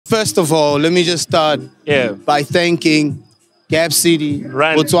First of all, let me just start by thanking Gab City,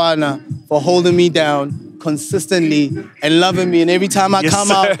 Botswana, for holding me down consistently and loving me. And every time I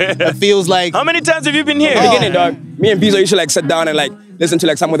come out, it feels like... How many times have you been here? Beginning, dog. Me and Bizo used to like sit down and like listen to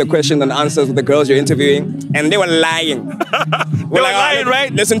like some of the questions and answers with the girls you're interviewing, and they were lying. They were lying,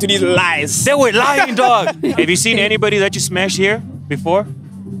 right? Listen to these lies. They were lying, dog. Have you seen anybody that you smashed here before?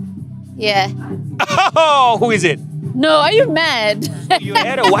 Yeah. Oh, who is it? No, are you mad? You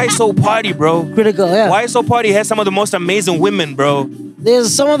had a WhySo party, bro. Critical, yeah. WhySo party has some of the most amazing women, bro.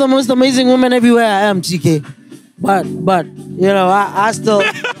 There's some of the most amazing women everywhere I am, TK. But you know, I still...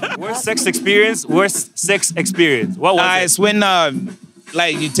 Worst sex experience? Worst sex experience. What was it? It's when,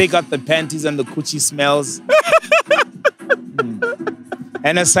 like, you take out the panties and the coochie smells.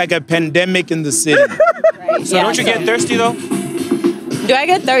 And it's like a pandemic in the city. Right, so don't you get thirsty, though? Do I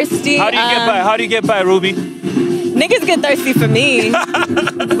get thirsty? How do you get by? How do you get by, Ruby? Niggas get thirsty for me, but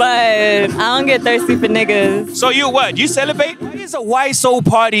I don't get thirsty for niggas. So you what? You celebrate? Why is a WhySo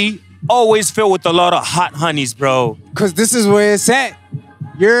party always filled with a lot of hot honeys, bro? Cause this is where it's at.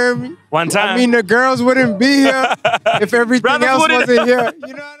 You hear me? One time. I mean, the girls wouldn't be here if everything else wasn't here.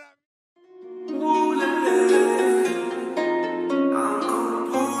 You know what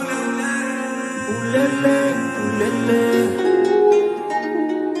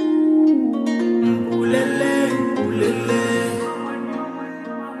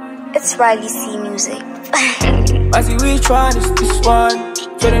It's Riley C Music. I see we trying this one.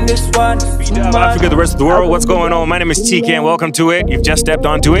 This one. Africa, the rest of the world. What's going on? My name is Tkay and welcome to it. You've just stepped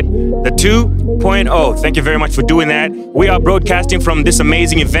onto it. The 2.0. Thank you very much for doing that. We are broadcasting from this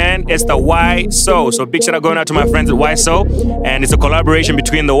amazing event. It's the WhySo. So big shout out going out to my friends at WhySo. And it's a collaboration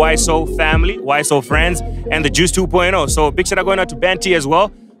between the WhySo family, WhySo friends, and the Juice 2.0. So big shout out going out to Banty as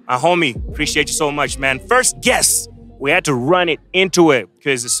well. My homie, appreciate you so much, man. First guest, we had to run it into it.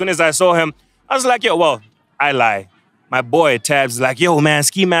 Because as soon as I saw him, I was like, yo, well, I lie. My boy Tabz is like, yo, man,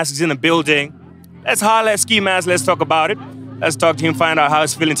 Ski Mask is in the building. Let's holler at Ski Mask. Let's talk about it. Let's talk to him, find out how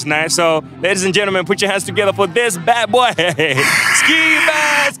he's feeling tonight. So, ladies and gentlemen, put your hands together for this bad boy. Ski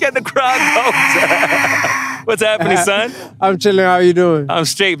Mask, get the crowd going. What's happening, son? I'm chilling. How you doing? I'm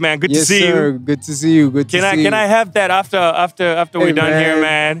straight, man. Good to yes, see sir. you. Good to see you. Good to see you. Can I have that after we're done here,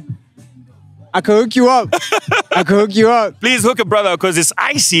 man? I can hook you up. I can hook you up. Please hook a brother, because it's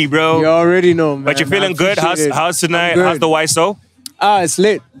icy, bro. You already know, man. But you're feeling good? How's tonight? Good. How's the WhySo? It's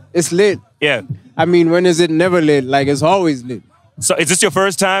lit. It's lit. Yeah. I mean, when is it never lit? Like, it's always lit. So is this your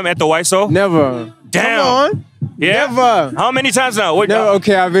first time at the WhySo? Never. Damn. Come on. Yeah? Never. How many times now? Never.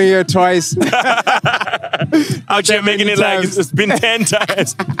 Okay, I've been here twice. Out here making it like it's been 10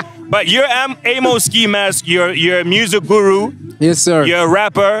 times. But you're Amo Ski Mask. You're a music guru. Yes, sir. You're a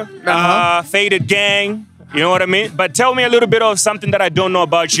rapper. Faded Gang. You know what I mean? But tell me a little bit of something that I don't know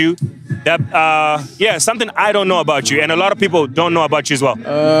about you. That something I don't know about you, and a lot of people don't know about you as well.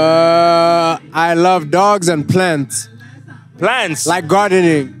 I love dogs and plants. Plants? Like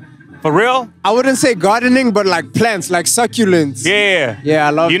gardening. For real? I wouldn't say gardening, but like plants, like succulents. Yeah. Yeah,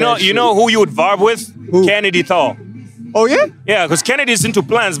 I love that You know who you would vibe with? Who? Kennedy Thal. Oh, yeah? Yeah, because Kennedy's into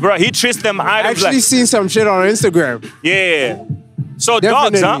plants, bro. He treats them items I actually seen some shit on Instagram. Yeah. So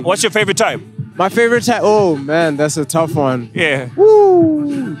Definitely. dogs, huh? What's your favorite type? My favorite type? Oh, man, that's a tough one. Yeah.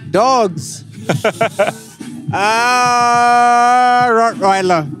 Woo! Dogs.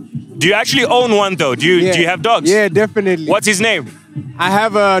 Rottweiler. Do you actually own one, though? Do you have dogs? Yeah, definitely. What's his name? I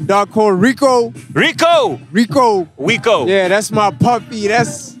have a dog called Rico. Rico? Rico. Yeah, that's my puppy.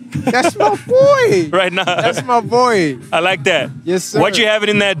 That's my boy. Right now. That's my boy. I like that. Yes, sir. What you having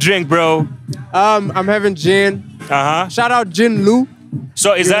in that drink, bro? I'm having gin. Shout out Gin Lou.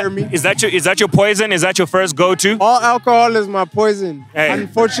 So is that your poison? Is that your first go-to? All alcohol is my poison. Hey.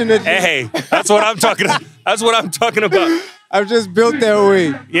 Unfortunately. Hey, that's what I'm talking about. That's what I'm talking about. I'm just built that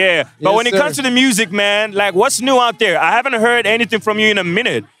way. Yeah. But when it comes to the music, man, like what's new out there? I haven't heard anything from you in a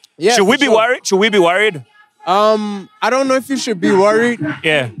minute. Yeah, Should we be worried? Should we be worried? I don't know if you should be worried.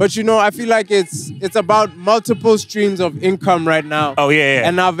 Yeah. But you know, I feel like it's about multiple streams of income right now. Oh, yeah.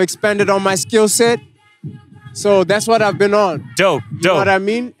 And I've expanded on my skill set. So that's what I've been on. Dope. You know what I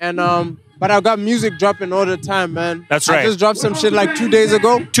mean? And but I've got music dropping all the time, man. That's right. I just dropped some shit like 2 days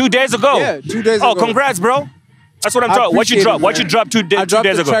ago. 2 days ago? Yeah, 2 days ago. Oh, congrats, bro. That's what I'm talking. What you dropped? What you dropped 2 days ago? I dropped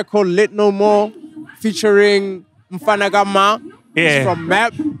a track called Lit No More, featuring Mfanagama. Yeah. He's from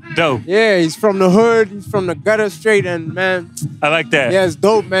Map. Dope. Yeah, he's from the hood. He's from the gutter straight, and man, I like that. Yeah, it's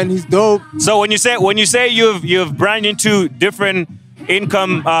dope, man. He's dope. So when you say you've branched into different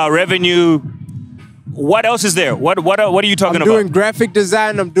income revenue what else is there? What are you talking I'm about? doing graphic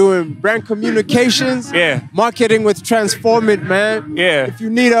design. I'm doing brand communications. Yeah. Marketing with Transform It, man. Yeah. If you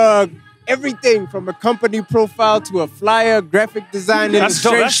need everything from a company profile to a flyer, graphic design,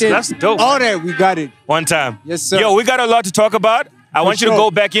 illustration. That's dope. All that, we got it. One time. Yes, sir. Yo, we got a lot to talk about. I want you to sure.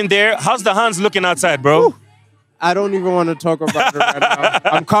 go back in there. How's the hands looking outside, bro? Whew. I don't even want to talk about it right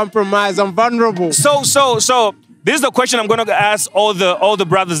now. I'm compromised. I'm vulnerable. So, this is the question I'm gonna ask all the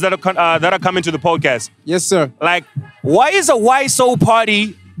brothers that are coming to the podcast. Yes, sir. Like, why is a WhySo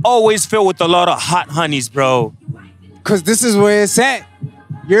party always filled with a lot of hot honeys, bro? Because this is where it's at.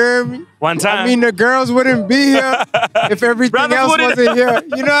 You hear me? One time. I mean, the girls wouldn't be here if everything Brothers else wouldn't. wasn't here.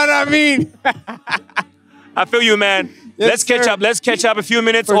 You know what I mean? I feel you, man. Yes, Let's catch sir. up. Let's catch up a few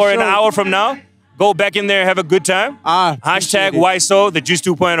minutes For or an sure. hour from now. Go back in there, have a good time. Hashtag WhySo, the Juice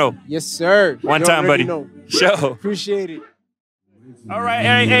 2.0. Yes, sir. One You time, buddy. already know. Show. Appreciate it. All right,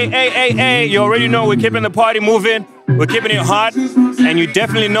 hey. You already know we're keeping the party moving. We're keeping it hot. And you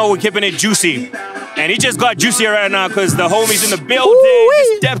definitely know we're keeping it juicy. And he just got juicier right now because the homies in the building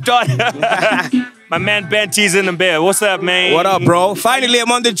just stepped on. My man Ben T's in the bed. What's up, man? What up, bro? Finally,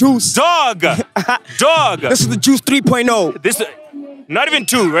 I'm on the juice. Dog. This is the juice 3.0. This not even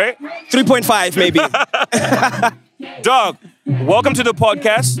 2, right? 3.5, maybe. Dog, welcome to the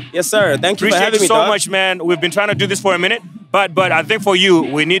podcast. Yes, sir. Thank you for Appreciate having you me, so dog. much, man. We've been trying to do this for a minute, but I think for you,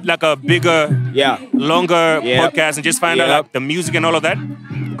 we need like a bigger, longer podcast and just find out like the music and all of that.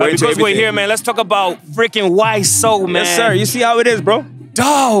 But because we're here, man, let's talk about freaking WhySo, man. Yes, sir. You see how it is, bro?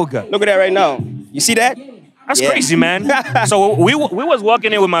 Dog. Look at that right now. You see that? That's crazy, man. So we was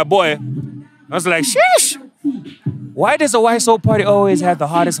walking in with my boy. I was like, sheesh. Why does a WhySo party always have the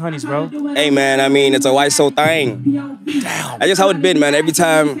hottest honeys, bro? Hey, man, I mean, it's a WhySo thing. Damn. That's just how it's been, man. Every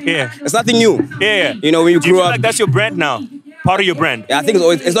time. Yeah. It's nothing new. Yeah. You know, when you Do you grew feel up. like that's your brand now? Part of your brand? Yeah, I think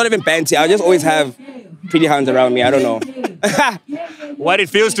it's not even fancy. I just always have pretty hands around me. I don't know. What it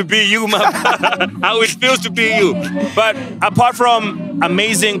feels to be you, man. How it feels to be you. But apart from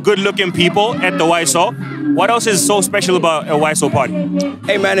amazing, good-looking people at the WhySo, what else is so special about a WhySo party?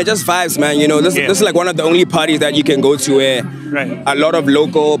 Hey, man, it just vibes, man. You know, this is like one of the only parties that you can go to where a lot of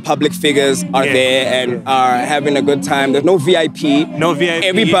local public figures are there and are having a good time. There's no VIP. No VIP.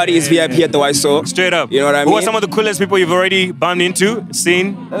 Everybody is VIP at the WhySo. Straight up. You know what I mean? Who are some of the coolest people you've already bumped into,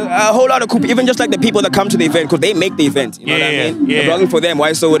 seen? A whole lot of cool people, even just like the people that come to the event, because they make the event. You know what I mean? If it wasn't for them,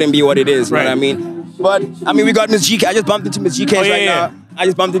 WhySo wouldn't be what it is. You know what I mean? But, I mean, we got Miss GK. I just bumped into Miss GK right now. I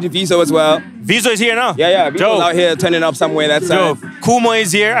just bumped into WhySo as well. WhySo is here now? Yeah. WhySo's out here turning up somewhere. That's Kumo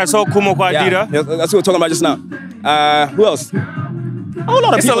is here. I saw Kumo Kwadira. Yeah, that's what we're talking about just now. Who else? A whole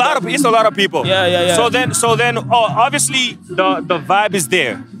lot of people. It's a lot of people. Yeah. So then, obviously the vibe is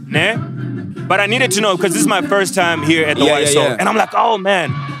there, né? But I needed to know because this is my first time here at the WhySo, and I'm like, oh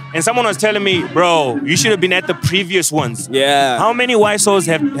man. And someone was telling me, bro, you should have been at the previous ones. Yeah. How many WhySos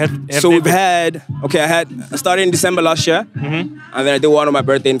have So we've had, I started in December last year, and then I did one on my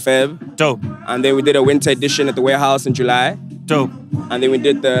birthday in Feb. Dope. And then we did a winter edition at the warehouse in July. Dope. And then we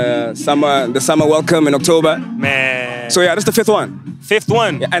did the summer welcome in October. Man. So yeah, that's the 5th one. 5th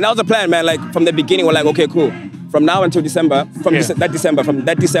one. Yeah, and that was the plan, man. Like from the beginning, we're like, okay, cool. From now until December, from that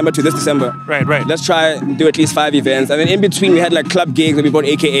December to this December. Right. Let's try and do at least 5 events. And then in between, we had like club gigs where we brought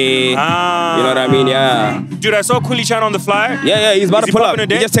AKA. You know what I mean? Yeah. Dude, I saw Khuli Chana on the flyer. Yeah, he's about to pull up. He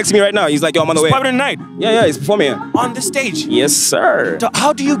just texted me right now. He's like, yo, I'm on the way. He's popping tonight. Yeah, he's performing here. On the stage? Yes, sir.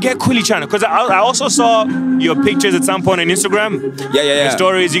 How do you get Khuli Chana? Because I also saw your pictures at some point on Instagram. Yeah. Your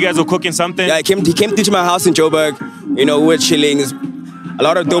stories, you guys were cooking something. Yeah, he came through to my house in Joburg. You know, we were chilling. There's a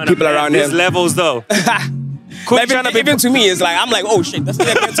lot of dope people around him. There's levels though. Even to me, it's like, I'm like, oh shit, that's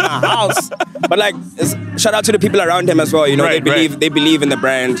not going to my house. But like, shout out to the people around him as well. You know, they believe in the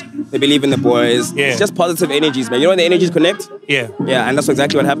brand. They believe in the boys. Yeah. It's just positive energies, man. You know when the energies connect? Yeah. Yeah, and that's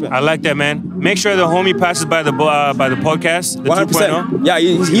exactly what happened. I like that, man. Make sure the homie passes by the podcast, the 100%. 2.0. Yeah,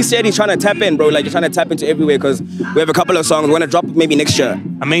 he said he's trying to tap in, bro. Like, he's trying to tap into everywhere because we have a couple of songs. We're going to drop maybe next year.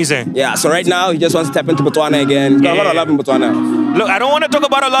 Amazing. Yeah, so right now, he just wants to tap into Botswana again. He's got a lot of love in Botswana. Look, I don't want to talk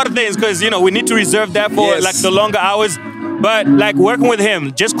about a lot of things because, you know, we need to reserve that for like the longer hours. But like working with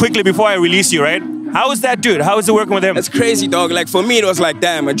him, just quickly before I release you, right? How is that, dude? How is it working with him? It's crazy, dog. Like for me, it was like,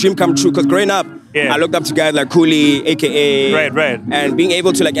 damn, a dream come true. Because growing up, I looked up to guys like Khuli, AKA. Right. And being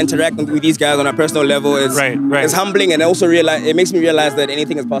able to like interact with these guys on a personal level is it's humbling, and also it makes me realize that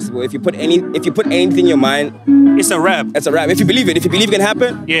anything is possible. If you put anything in your mind, it's a wrap. It's a wrap. If you believe it can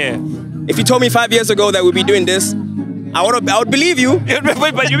happen. Yeah. If you told me 5 years ago that we'd be doing this, I would believe you.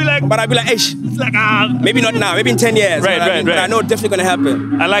 But you'd be like, but I'd be like, it's like, maybe not now, maybe in 10 years. Right. But I know it's definitely gonna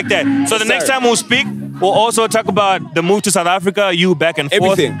happen. I like that. So the next time we'll speak, we'll also talk about the move to South Africa, you back and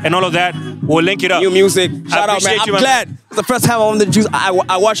forth, and all of that. We'll link it up. New music. Shout out, man. I'm glad. It's the first time I'm on the juice. I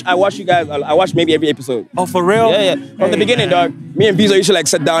watch you guys. I watch maybe every episode. Oh, for real? Yeah. From the beginning, dog. Me and Bizo used to like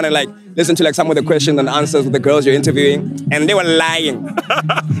sit down and like listen to like some of the questions and answers with the girls you're interviewing, and they were lying.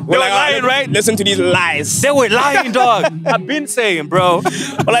 They were lying, right? Listen to these lies. They were lying, dog. I've been saying, bro.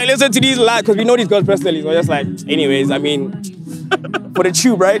 But like, listen to these lies, because we know these girls personally. So we're just like, anyways, I mean, for the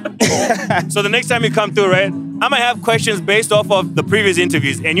tube, right? So the next time you come through, right, I'm gonna have questions based off of the previous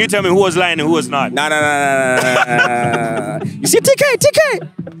interviews, and you tell me who was lying and who was not. Nah. You see, Tkay.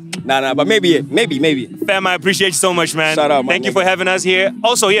 Nah, but maybe. Fam, I appreciate you so much, man. Shout out, man. Thank you for having us here.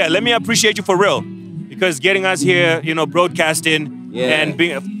 Also, yeah, let me appreciate you for real. Because getting us here, you know, broadcasting, and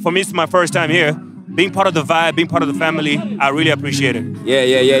being, for me, it's my first time here. Being part of the vibe, being part of the family, I really appreciate it.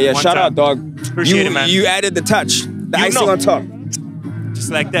 Yeah. Shout out, dog. Appreciate it, man. You added the touch, the icing on top.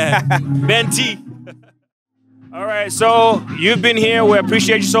 Just like that. Ben T. All right, so you've been here. We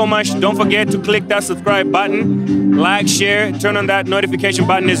appreciate you so much. Don't forget to click that subscribe button, like, share, turn on that notification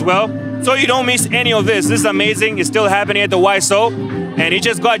button as well, so you don't miss any of this. This is amazing. It's still happening at the WhySo, and it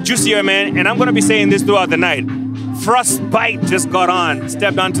just got juicier, man. And I'm gonna be saying this throughout the night. Frostbite just got on,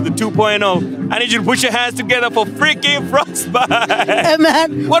 stepped onto the 2.0. I need you to put your hands together for freaking Frostbite. Hey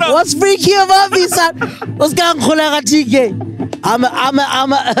man, what up? What's freaky about me, son? What's going on, Tkay?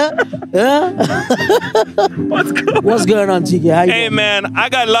 What's going on, Tkay? How you Hey doing? man, I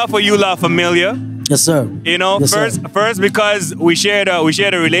got love for you, La Familia. Yes, sir. You know, Yes, first because we shared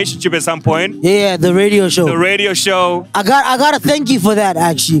a relationship at some point. Yeah, the radio show. The radio show. I gotta thank you for that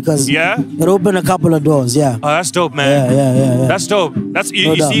actually, because it opened a couple of doors. Yeah. Oh, that's dope, man. Yeah. That's dope. That's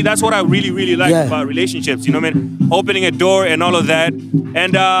you see, that's what I really like about relationships. You know what I mean? Opening a door and all of that.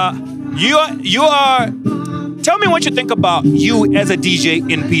 And you are. Tell me what you think about you as a DJ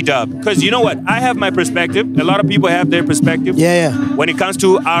in P-Dub. Because you know what? I have my perspective. A lot of people have their perspective. Yeah. When it comes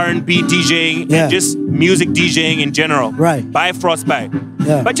to R&B DJing and just music DJing in general. Right. By Frostbite.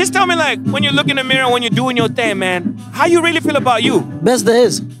 Yeah. But just tell me, like, when you look in the mirror, when you're doing your thing, man, how you really feel about you? Best there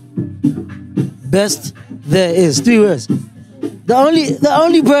is. Best there is. 3 words. The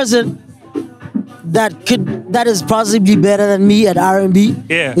only person that is possibly better than me at R&B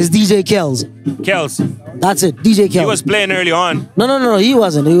is DJ Kels. That's it, DJ Kels. He was playing early on. No, he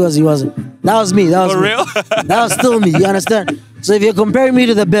wasn't. He wasn't. That was me. That was For me. real? That was still me. You understand? So if you're comparing me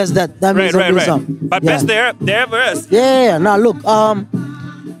to the best, that means I'm doing something. But best there ever is. Yeah. Now look,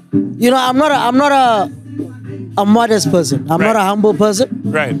 you know, I'm not a modest person. I'm not a humble person.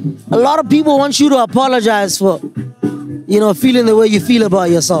 Right. A lot of people want you to apologize for, you know, feeling the way you feel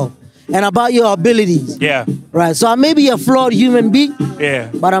about yourself and about your abilities. Yeah. Right. So I may be a flawed human being. Yeah.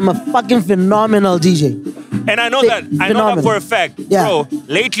 But I'm a fucking phenomenal DJ. And I know that. I know that for a fact. Yeah. Bro,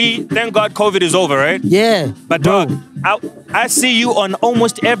 lately, thank God COVID is over, right? Yeah. But dog, I see you on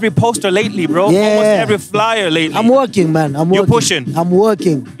almost every poster lately, bro. Yeah. Almost every flyer lately. I'm working, man. You're pushing. I'm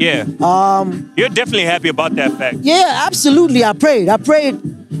working. Yeah. You're definitely happy about that fact. Yeah, absolutely. I prayed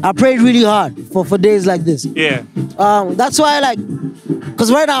really hard for days like this. Yeah. That's why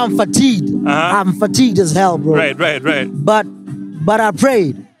because right now I'm fatigued. I'm fatigued as hell, bro. Right. But I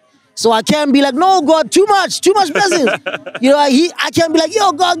prayed. So I can't be like, no, God, too much blessings. You know, I can't be like,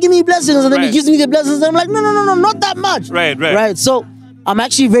 yo, God, give me blessings. And then he gives me the blessings. And I'm like, no, not that much. Right. So I'm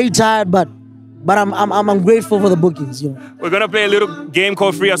actually very tired, but I'm grateful for the bookings, you know. We're gonna play a little game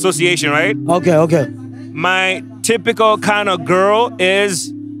called Free Association, right? Okay. My typical kind of girl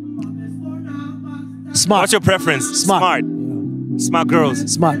is smart. What's your preference? Smart. Smart girls.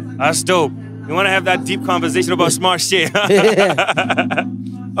 Smart. That's dope. You wanna have that deep conversation about smart shit.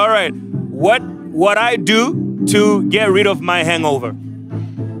 All right. What I do to get rid of my hangover?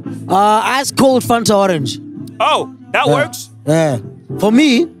 Ice cold Fanta orange. Oh, that works? Yeah. For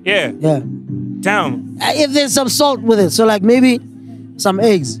me. Yeah. Damn. If there's some salt with it, so like maybe some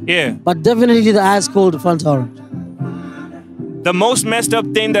eggs. Yeah. But definitely the ice cold Fanta orange. The most messed up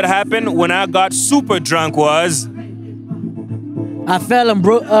thing that happened when I got super drunk was I fell and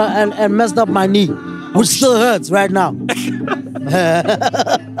messed up my knee, which still hurts right now.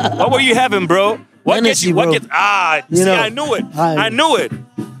 What were you having, bro? What gets you? Bro. I knew it. I knew it.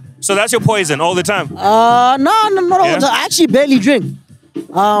 So that's your poison all the time? No, not all the time. I actually barely drink.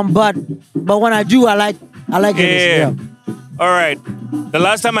 But when I do, I like it. Yeah. All right. The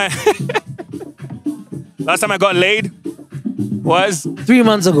last time I got laid was 3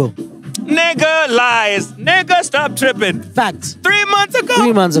 months ago. Nigga lies. Nigga, stop tripping. Facts. 3 months ago?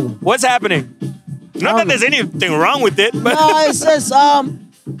 3 months ago. What's happening? Not that there's anything wrong with it, but no, it's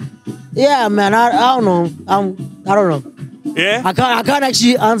yeah, man. I don't know. I don't know. Yeah. I can't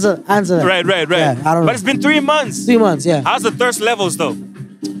actually answer that. Right. Yeah, I don't know. But it's been 3 months. 3 months, yeah. How's the thirst levels though?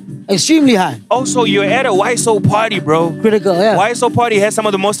 Extremely high. Also, you're at a WhySo party, bro. Critical, yeah. WhySo party has some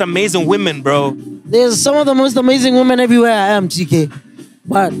of the most amazing women, bro. There's some of the most amazing women everywhere I am, TK.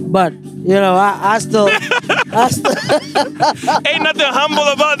 But you know, I still ain't nothing humble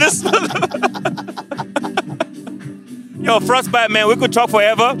about this. Yo, Frostbite, man, we could talk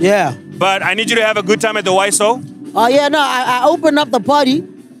forever. Yeah. But I need you to have a good time at the WhySo. Oh, yeah, no, I opened up the party.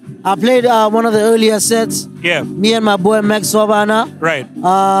 I played one of the earlier sets. Yeah. Me and my boy Max Swabana. Right.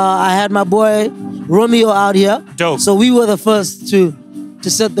 I had my boy Romeo out here. Dope. So we were the first to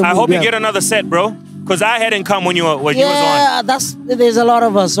set the mood. I hope you get another set, bro. Because I hadn't come when you was on. Yeah, there's a lot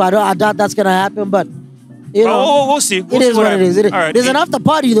of us, so I doubt that's gonna happen, but you know, we'll see. It is what it is. Right. There's an after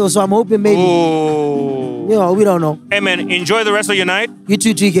party though, so I'm hoping maybe. Oh. You know, we don't know. Hey man, enjoy the rest of your night. You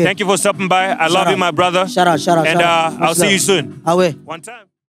too, TK. Thank you for stopping by. I love you, my brother. Shout out. And I'll see you soon. I will. One time.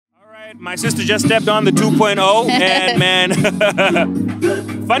 All right, my sister just stepped on the 2.0, and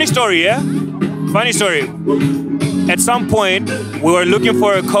man, funny story, yeah? Funny story. At some point, we were looking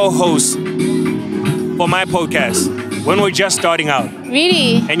for a co-host for my podcast when we were just starting out.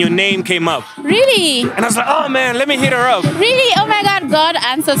 Really? And your name came up. Really? And I was like, oh man, let me hit her up. Really? Oh my God, God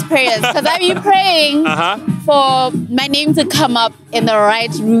answers prayers. Because I've been praying for my name to come up in the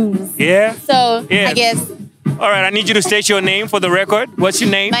right rooms. Yeah? So, yeah. I guess. All right, I need you to state your name for the record. What's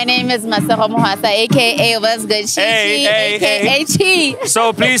your name? My name is Masero Mohasa, a.k.a. What's Good Chichi, a.k.a. Chi.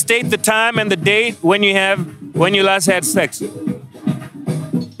 So please state the time and the date when you last had sex.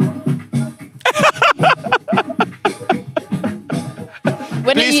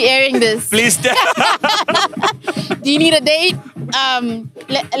 When are you airing this? Please. Do you need a date?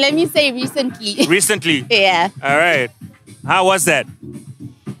 Let me say recently. Recently? Yeah. All right. How was that?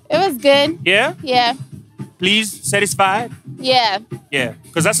 It was good. Yeah? Yeah. Please, satisfied? Yeah. Yeah.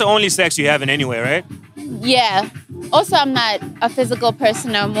 Because that's the only sex you have in anyway, right? Yeah. Also, I'm not a physical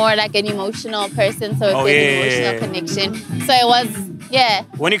person. I'm more like an emotional person. So it's an emotional connection. So it was, yeah.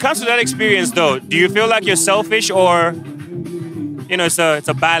 When it comes to that experience, though, do you feel like you're selfish or, you know, it's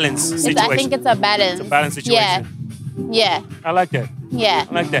a balance situation? I think it's a balance. It's a balance situation. Yeah. Yeah. I like that. Yeah.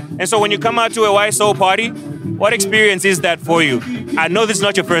 I like that. And so when you come out to a WhySo party, what experience is that for you? I know this is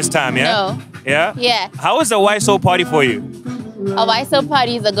not your first time, yeah? No. Yeah? Yeah. How is a WhySo party for you? A WhySo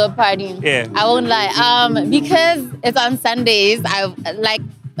party is a good party. Yeah. I won't lie. Because it's on Sundays,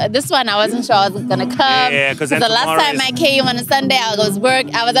 this one I wasn't sure I was gonna come. Yeah, because the last time I came on a Sunday, I was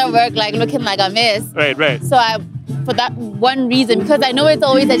at work like looking like a mess. Right. So for that one reason, because I know it's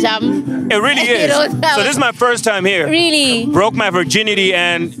always a jam. It really is. So this is my first time here. Really? Broke my virginity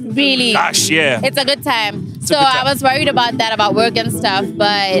and really, gosh, yeah. It's a good time. I was worried about that, about work and stuff, but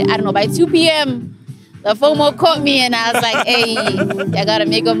I don't know, by 2 p.m. the FOMO caught me and I was like, hey, I gotta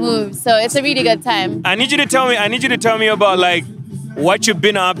make a move. So it's a really good time. I need you to tell me about like what you've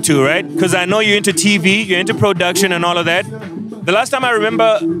been up to, right? Because I know you're into TV, you're into production and all of that. The last time I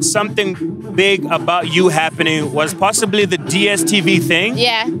remember something big about you happening was possibly the DSTV thing.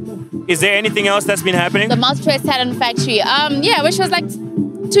 Yeah. Is there anything else that's been happening? The Multi-Choice Talent Factory. Yeah, which was like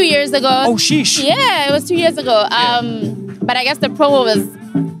 2 years ago. Oh, sheesh. Yeah, it was 2 years ago. But I guess the promo was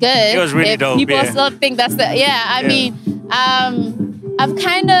good. It was really dope. People still think that's the... Yeah, I mean, I've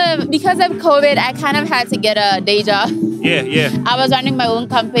kind of... Because of COVID, I kind of had to get a day job. Yeah. I was running my own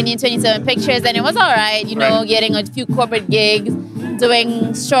company, 27 Pictures, and it was all right, you know, getting a few corporate gigs,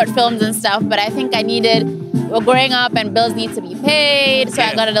 doing short films and stuff. But I think I needed... Well, growing up and bills need to be paid. So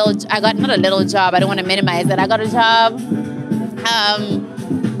I got not a little job. I don't want to minimize it. I got a job.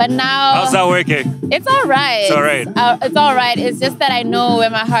 But now... How's that working? It's all right. It's all right. It's all right. It's just that I know where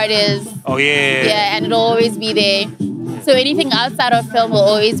my heart is. Oh, yeah. Yeah, and it'll always be there. So anything outside of film will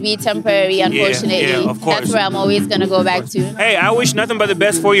always be temporary, unfortunately. Yeah, of course. That's where I'm always going to go back to. Hey, I wish nothing but the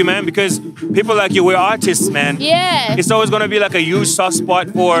best for you, man, because people like you, we're artists, man. Yeah. It's always going to be like a huge soft spot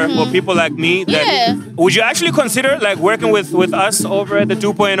for people like me. Would you actually consider like working with us over at the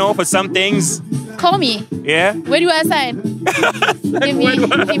 2.0 for some things? Call me. Yeah? Where do I sign?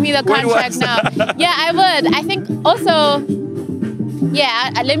 Give me the contract now. Yeah, I would. I think also...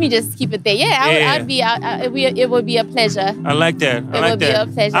 Yeah, let me just keep it there. Yeah, it would be a pleasure. I like that. It would be a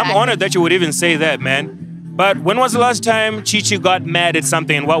pleasure. I'm honored that you would even say that, man. But when was the last time Chichi got mad at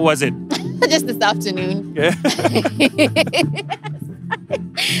something and what was it? Just this afternoon. Yeah.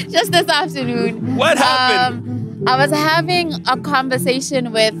 Just this afternoon. What happened? I was having a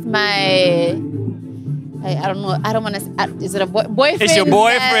conversation with my... I don't know. I don't want to. Is it a boyfriend? It's your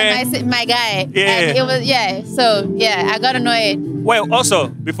boyfriend. My guy. Yeah. And it was So I got annoyed. Wait. Also,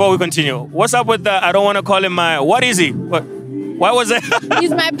 before we continue, what's up with the? I don't want to call him my. What is he? What? Why was that?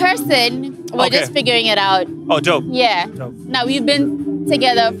 He's my person. We're just figuring it out. Oh, dope. Yeah. Dope. Now we've been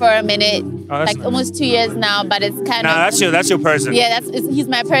together for a minute, like nice. Almost 2 years now. But it's kind of that's your person. Yeah, he's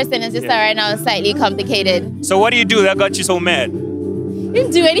my person. It's just that right now it's slightly complicated. So what do you do that got you so mad? He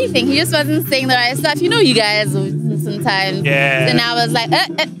didn't do anything. He just wasn't saying the right stuff. You know, you guys sometimes. Yeah. Then I was like,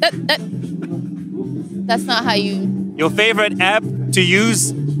 that's not how you. Your favorite app to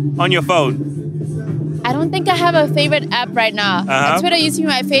use on your phone? I don't think I have a favorite app right now. Twitter used to be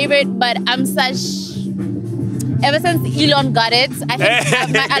my favorite, but I'm such. Ever since Elon got it, I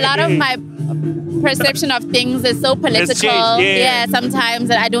think a lot of my perception of things is so political. Yeah, sometimes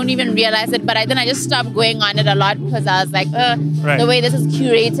that I don't even realize it. But then I just stopped going on it a lot because I was like, the way this is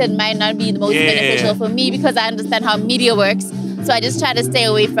curated might not be the most beneficial for me because I understand how media works. So I just try to stay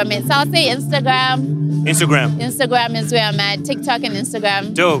away from it. So I'll say Instagram. Instagram is where I'm at. TikTok and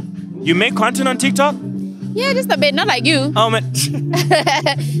Instagram. Dope. You make content on TikTok? Yeah, just a bit. Not like you. Oh, man.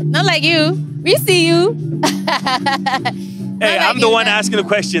 Not like you. We see you. Hey, I'm the one asking the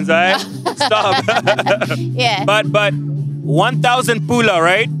questions, all right? Stop. Yeah. But 1,000 Pula,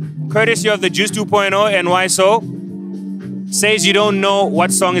 right? Courtesy of the Juice 2.0 and WhySo, says you don't know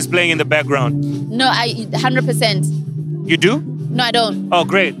what song is playing in the background. No, 100%. You do? No, I don't. Oh,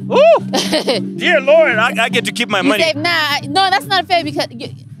 great. Woo! Dear Lord, I get to keep my money. Say, no, that's not fair because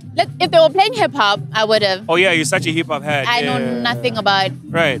if they were playing hip hop, I would have. Oh yeah, you're such a hip hop head. I know nothing about.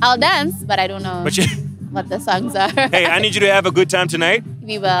 Right. I'll dance, but I don't know what the songs are. Hey, I need you to have a good time tonight.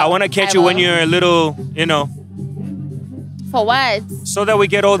 We will. I want to catch you when you're a little, For what? So that we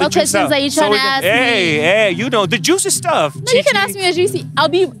get all the juice out. Are you trying to ask me? Hey, the juicy stuff. No, you can ask me a juicy.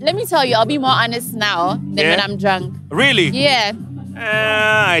 Let me tell you, I'll be more honest now than when I'm drunk. Really? Yeah.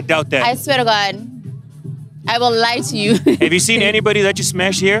 I doubt that. I swear to God. I will lie to you. Have you seen anybody that you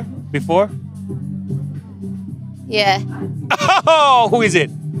smashed here before? Yeah. Oh, who is it?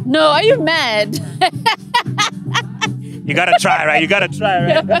 No, are you mad? You gotta try, right?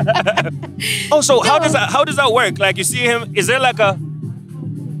 Oh, so how does that work? Like you see him, is there like a...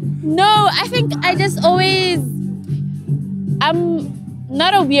 No, I think I just always... I'm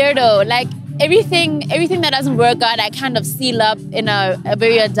not a weirdo. Like everything that doesn't work out, I kind of seal up in a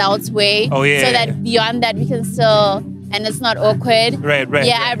very adult way. Oh, yeah. So that beyond that, we can still, and it's not awkward. Right.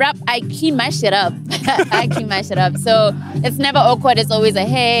 Yeah, I clean my shit up. I clean my shit up. So it's never awkward. It's always a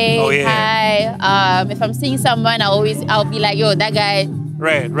hey, hi. If I'm seeing someone, I'll be like, yo, that guy.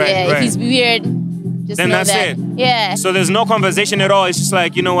 Right. If he's weird, just then know that's that. it. Yeah. So there's no conversation at all. It's just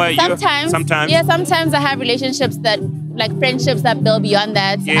like, you know what? Sometimes. Yeah, sometimes I have relationships like friendships that build beyond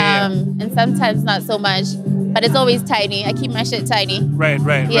that. Yeah. And sometimes not so much. But it's always tiny. I keep my shit tiny. Right.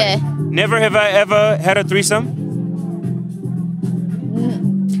 Yeah. Never have I ever had a threesome?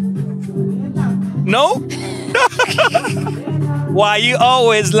 No? Why you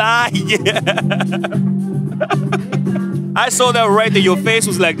always lie? I saw that right there. Your face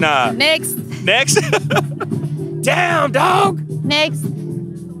was like, nah. Next? Damn, dog. Next.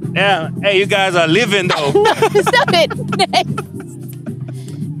 Yeah. Hey, you guys are living though. No, stop it.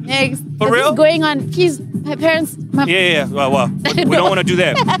 Next. For real? Going on. Please, my parents. Yeah. Well. We don't want to do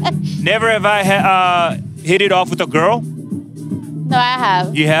that. Never have I hit it off with a girl. No, I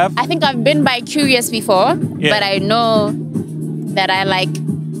have. You have? I think I've been bi-curious before, but I know that I like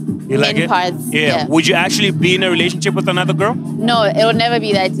men parts. Yeah. Would you actually be in a relationship with another girl? No, it will never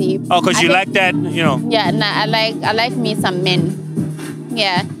be that deep. Oh, because you like that, Yeah, I like me some men.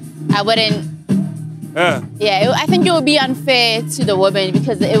 Yeah, I wouldn't. Yeah, I think it would be unfair to the woman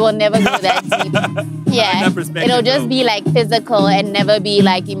because it will never go that deep. Yeah, it'll just be like physical and never be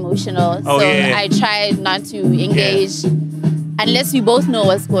like emotional. So I try not to engage. Unless we both know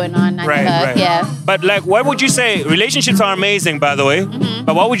what's going on. Right. Yeah. But like, what would you say? Relationships are amazing, by the way. Mm-hmm.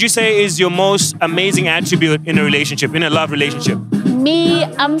 But what would you say is your most amazing attribute in a relationship, in a love relationship? Me,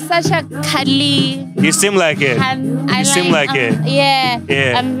 I'm such a cuddly. You seem like it. You seem like it. Yeah.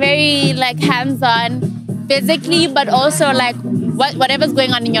 I'm very like hands-on, physically, but also like whatever's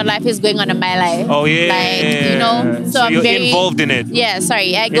going on in your life is going on in my life. Oh yeah. Like so I'm you're very involved in it. Yeah.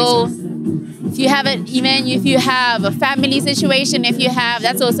 Sorry, I go. If you have a family situation,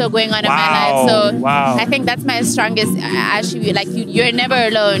 that's also going on in my life. So I think that's my strongest attribute. Like you're never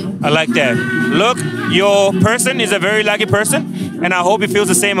alone. I like that. Look, your person is a very lucky person, and I hope he feels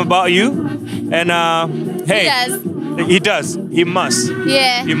the same about you. And hey, he does. He must.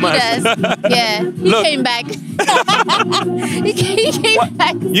 Yeah, he must. He does. Yeah, he came back. he came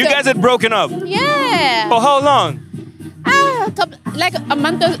back. You guys had broken up. Yeah. For how long? Like a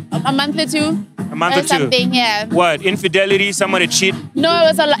month or two. A month or two. Something, yeah. What? Infidelity? Somebody cheat?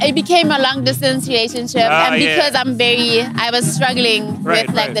 No, it became a long distance relationship, and because I was struggling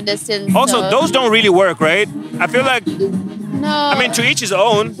with the distance. Also, those don't really work, right? I feel like No. I mean, to each his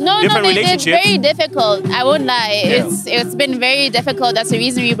own. Different relationships. It's very difficult. I won't lie. It's been very difficult. That's the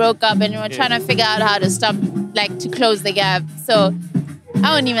reason we broke up, and we're trying to figure out how to stop, like, to close the gap. So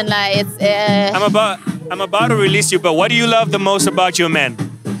I won't even lie. It's. I'm about to release you, but what do you love the most about your man?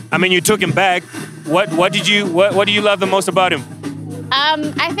 I mean, you took him back. What do you love the most about him?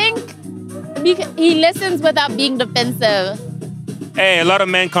 I think he listens without being defensive. Hey, a lot of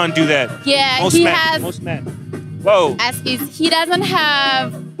men can't do that. Yeah, most men. Whoa. He doesn't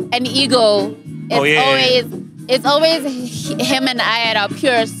have an ego. It's always him and I at our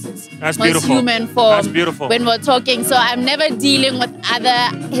purest, most human form. That's beautiful. When we're talking. So I'm never dealing with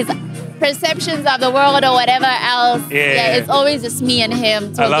his perceptions of the world or whatever else. Yeah, it's always just me and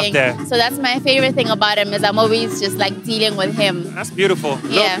him talking. I love that. So that's my favorite thing about him is I'm always just like dealing with him. That's beautiful.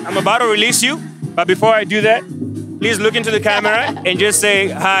 Yeah. Look, I'm about to release you, but before I do that, please look into the camera and just say,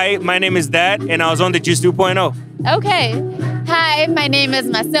 hi, my name is Dad, and I was on the Juice 2.0. Okay. Hi, my name is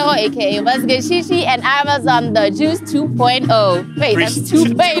Masero, aka Shishi, and I was on the Juice 2.0. Wait, that's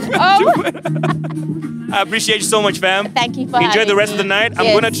 2.0? I appreciate you so much, fam. Thank you for having me. Enjoy the rest of the night. I'm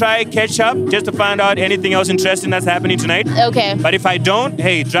going to try catch up just to find out anything else interesting that's happening tonight. Okay. But if I don't,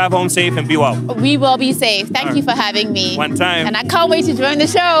 hey, drive home safe and be well. We will be safe. Thank you for having me. One time. And I can't wait to join the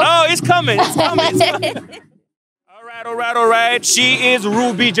show. Oh, it's coming. It's coming. It's coming. All right. She is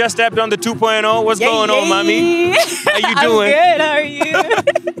Ruby, just stepped on the 2.0. What's going on, mommy? How you doing? I'm good. How are you?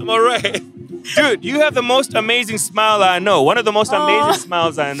 I'm all right. Dude, you have the most amazing smile I know. One of the most amazing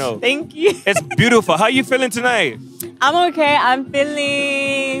smiles I know. Thank you. It's beautiful. How are you feeling tonight? I'm okay. I'm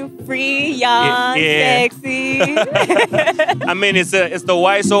feeling free, young, sexy. I mean, it's the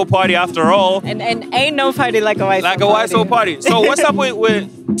WhySo party after all. And ain't no party like a WhySo party. Like a WhySo party. So what's up with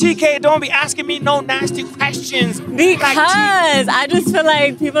Tkay? Don't be asking me no nasty questions. Because I just feel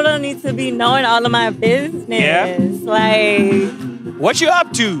like people don't need to be knowing all of my business. Yeah. Like... What you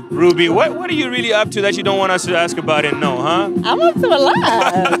up to, Ruby? What are you really up to that you don't want us to ask about and know, huh? I'm up to a lot.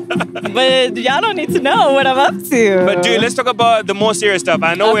 But y'all don't need to know what I'm up to. But dude, let's talk about the more serious stuff.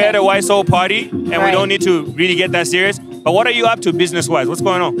 I know we're at a WhySo party and we don't need to really get that serious. But what are you up to business-wise? What's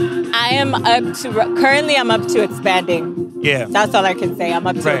going on? Currently I'm up to expanding. Yeah. That's all I can say. I'm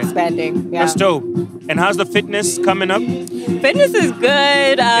up to expanding. Yeah. That's dope. And how's the fitness coming up? Fitness is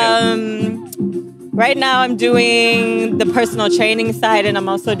good. Right now I'm doing the personal training side and I'm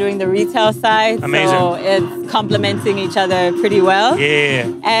also doing the retail side. Amazing. So it's complementing each other pretty well. Yeah.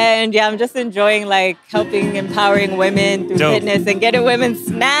 And I'm just enjoying like helping, empowering women through fitness and getting women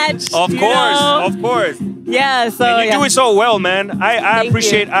snatched. Of course. Yeah, so and you do it so well, man. I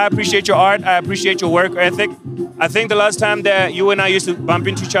appreciate your art. I appreciate your work ethic. I think the last time that you and I used to bump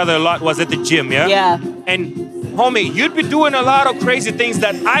into each other a lot was at the gym, yeah? Yeah. And homie, you'd be doing a lot of crazy things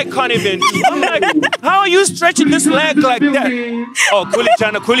that I can't even do. I'm like, how are you stretching this leg like that? Oh,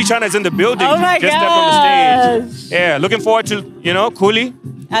 Khuli Chana is in the building. Oh my just stepped on the stage. Yeah, looking forward to, Khuli.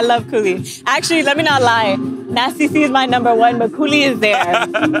 I love Khuli. Actually, let me not lie. Nasty C is my #1, but Khuli is there.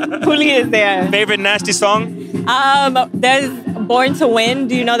 Khuli is there. Favorite Nasty song? There's Born to Win.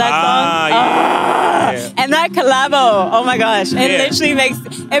 Do you know that song? Yeah. And that collabo. Oh my gosh. It literally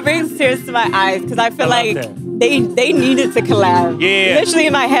brings tears to my eyes because I feel like they needed to collab. Yeah. Literally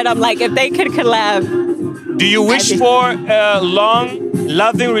in my head, I'm like, if they could collab. Do you wish for a long,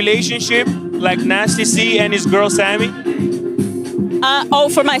 loving relationship like Nasty C and his girl Sammy?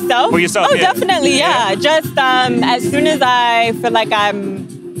 For myself? For yourself, Oh, definitely, yeah. Just as soon as I feel like I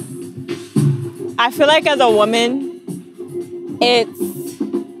feel like as a woman, it's...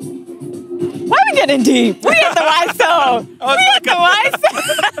 Why are we getting deep? We at the WhySo.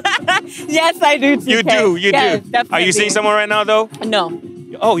 Yes, I do, Tkay. You do. Definitely. Are you seeing someone right now, though? No.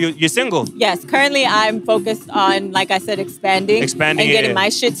 Oh, you're single? Yes, currently I'm focused on, like I said, expanding and getting my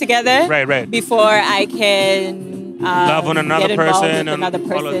shit together. Right. Before I can... love on another person and another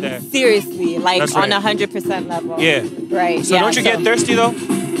person. Seriously, like on 100% level. Yeah. Right. So don't you get thirsty though?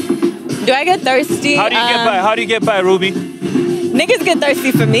 Do I get thirsty? How do you get by? How do you get by, Ruby? Niggas get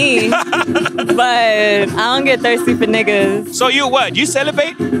thirsty for me, but I don't get thirsty for niggas. So you what? You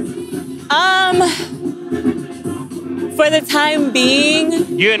celibate? For the time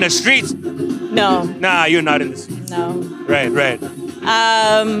being. You're in the streets? No. Nah, you're not in the streets. No. Right.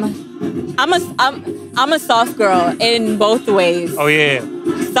 I'm a soft girl in both ways. Oh yeah.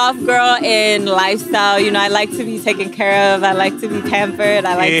 Soft girl in lifestyle. I like to be taken care of. I like to be pampered.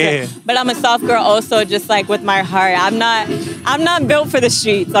 But I'm a soft girl also, just like with my heart. I'm not built for the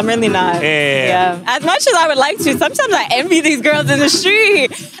streets. I'm really not. Yeah. As much as I would like to, sometimes I envy these girls in the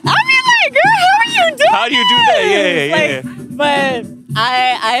street. I mean, like, girl, how are you doing? How do you do that? Yeah. But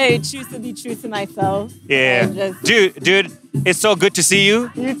I choose to be true to myself. Yeah. Dude, it's so good to see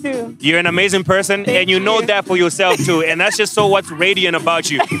you. You too. You're an amazing person, and you know that for yourself too. And that's just so what's radiant about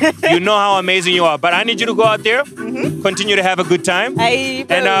you. You know how amazing you are. But I need you to go out there, continue to have a good time.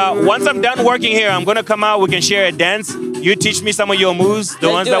 And once I'm done working here, I'm gonna come out. We can share a dance. You teach me some of your moves, the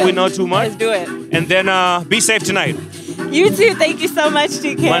ones that we know too much. Let's do it. And then be safe tonight. You too. Thank you so much,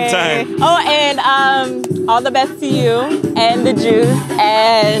 Tkay. One time. Oh, and all the best to you and the juice.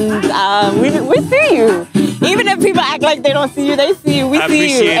 And we see you. Even if people act like they don't see you, they see you. We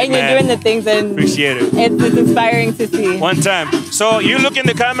see you. And you're doing the things. And appreciate it. It's inspiring to see. One time. So you look in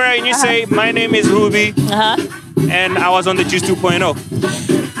the camera and you say, my name is Ruby. And I was on the Juice 2.0.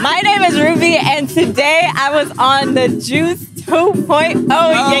 My name is Ruby, and today I was on the Juice 2.0. You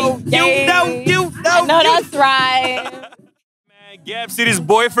know, I know that's right. Man, Gab City's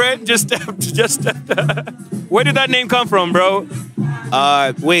boyfriend just stepped. Where did that name come from, bro?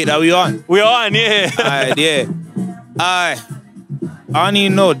 Wait, are we on? We're on, yeah. Yeah. I don't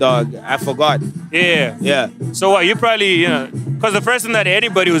even know, dog. I forgot. Yeah. Yeah. So what, you probably, because the first time that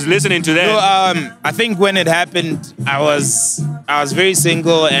anybody was listening to that. No, I think when it happened, I was very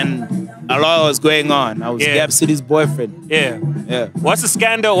single and a lot was going on. I was Gab City's boyfriend. Yeah. Yeah. What's the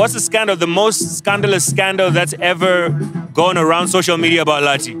scandal, the most scandalous scandal that's ever gone around social media about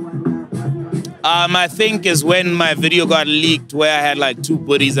Latty? I think is when my video got leaked where I had like 2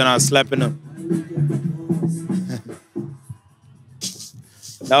 buddies and I was slapping them.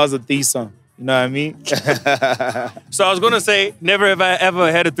 That was a threesome. You know what I mean? So I was going to say, never have I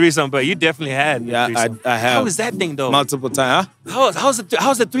ever had a threesome, but you definitely had a threesome. I have. How is that thing, though? Multiple times, huh? How's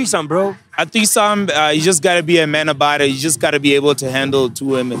the threesome, bro? A threesome, you just got to be a man about it. You just got to be able to handle 2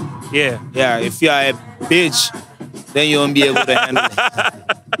 women. Yeah. Yeah, if you're a bitch, then you won't be able to handle it.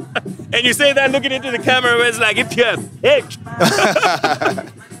 And you say that looking into the camera where it's like, if you're a bitch.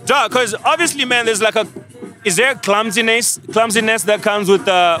 Dog, because obviously, man, there's like is there clumsiness that comes with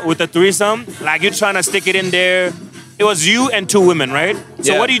a threesome? Like you're trying to stick it in there. It was you and 2 women, right?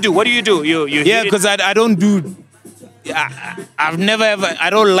 So what do you do? What do you do? You yeah, because I don't do. I've never ever. I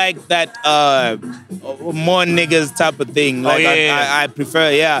don't like that more niggas type of thing. Like I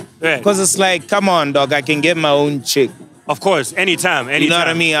prefer because it's like, come on, dog. I can get my own chick. Of course, anytime. You know what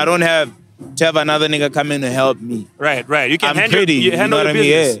I mean? I don't have to have another nigga come in to help me. Right. You can I'm pretty. You handle know the what I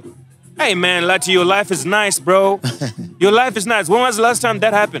business. mean? Yeah. Hey, man, Latty, your life is nice, bro. Your life is nice. When was the last time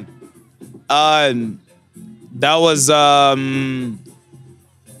that happened? That was, I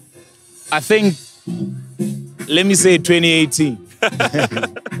think, let me say 2018.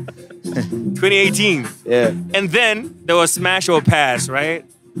 2018? Yeah. And then there was smash or pass, right?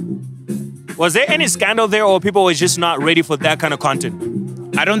 Was there any scandal there or people were just not ready for that kind of content?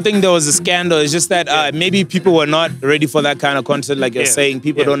 I don't think there was a scandal. It's just that maybe people were not ready for that kind of content, like you're saying.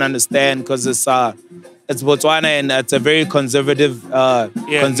 People don't understand because it's Botswana and it's a very conservative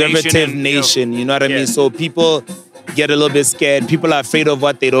nation. You know what I mean? So people get a little bit scared. People are afraid of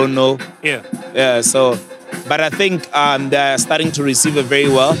what they don't know. Yeah. Yeah. So, but I think they're starting to receive it very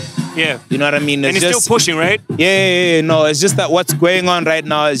well. Yeah. You know what I mean? And it's still pushing, right? Yeah. No, it's just that what's going on right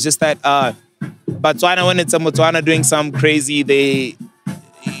now is just that Botswana, when it's a Botswana doing something crazy, they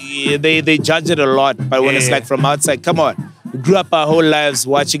judge it a lot. But when it's like from outside, come on. We grew up our whole lives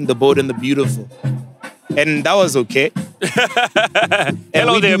watching The Bold and the Beautiful. And that was okay.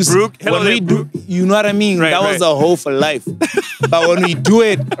 Hello there, Brooke. Hello there, Brooke. You know what I mean? That was a hoe for life. But when we do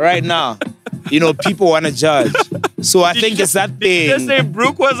it right now, people want to judge. So I think it's that thing. Did you just say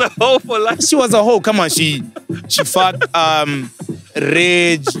Brooke was a hoe for life? She was a hoe. Come on, she fucked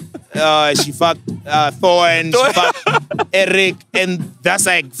Rage. She fucked Thorn. She fucked Eric. And that's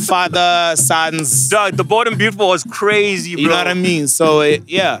like father, sons. Dog, The Bold and Beautiful was crazy, bro. You know what I mean? So,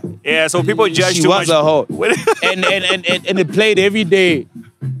 yeah. Yeah, so people judge too much. She was a hoe. and it played every day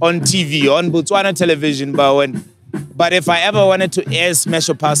on TV, on Botswana television. But if I ever wanted to air Smash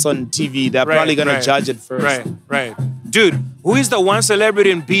or Pass on TV, they're probably going to judge it first. Right. Dude, who is the one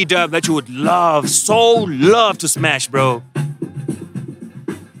celebrity in B-Dub that you would love to smash, bro?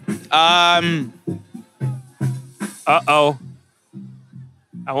 Uh-oh.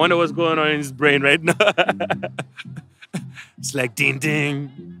 I wonder what's going on in his brain right now. It's like ding ding.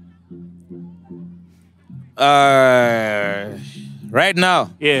 Right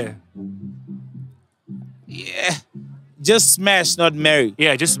now? Yeah. Yeah. Just smash, not marry.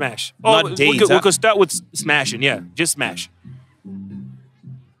 Yeah, just smash. Not date. We could start with smashing, yeah. Just smash.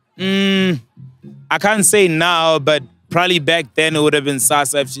 I can't say now, but probably back then it would have been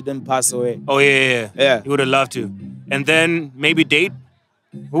Sasa if she didn't pass away. Oh, yeah. Yeah. You would have loved to. And then maybe date?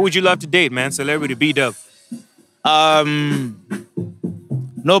 Who would you love to date, man? Celebrity, B-Dub.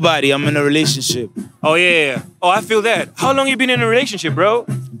 Nobody. I'm in a relationship. Oh, yeah. Oh, I feel that. How long you been in a relationship, bro?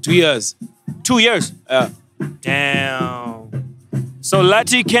 2 years. 2 years? Yeah. Damn. So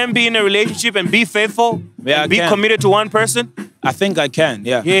Latty can be in a relationship and be faithful? Yeah, and be committed to one person? I think I can,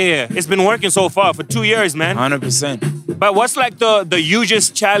 yeah. Yeah. It's been working so far for 2 years, man. 100%. But what's like the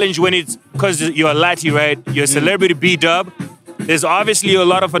hugest challenge when it's, because you're a Latty, right? You're a celebrity B-dub. There's obviously a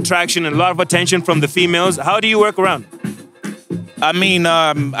lot of attraction and a lot of attention from the females. How do you work around? I mean,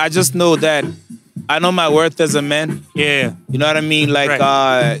 I just know that I know my worth as a man. Yeah. You know what I mean? Like,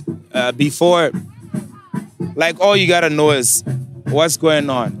 before, like, all you gotta know is what's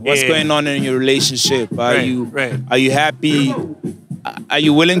going on. What's going on in your relationship? Are you happy? Are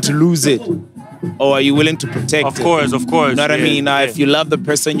you willing to lose it? Or are you willing to protect it? Of course. You know what I mean? If you love the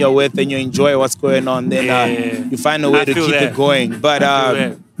person you're with and you enjoy what's going on, then you find a way to keep it going. But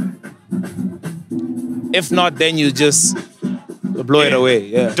if not, then you just blow it away.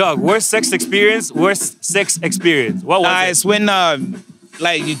 Yeah. Dog, worst sex experience? Worst sex experience. What was it? It's when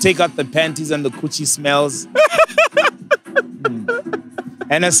like you take out the panties and the coochie smells.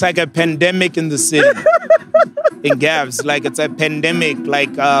 And it's like a pandemic in the city. In Gabz, like it's a pandemic. Like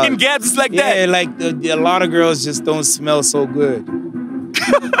in Gabz, it's like that. Yeah, like a lot of girls just don't smell so good.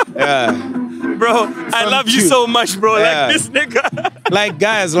 Yeah, bro, I love you so much, bro. Yeah. Like this nigga. Like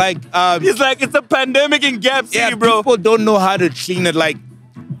guys, like it's like it's a pandemic in Gabz City, bro. People don't know how to clean it. Like,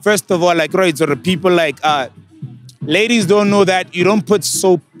 first of all, like right, so the people like ladies don't know that you don't put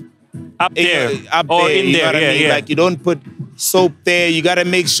soap up there, in there. You know what I mean? Like you don't put soap there. You gotta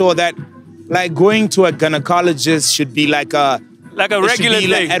make sure that. Like going to a gynecologist should be like a regular thing.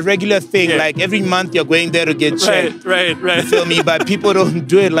 Like a regular thing. Yeah. Like every month you're going there to get checked. Right. You feel me? But people don't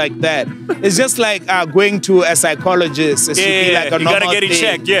do it like that. It's just like going to a psychologist. It should be like a normal thing. You gotta get it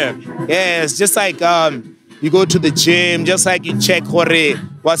checked, Yeah, it's just like you go to the gym, just like you check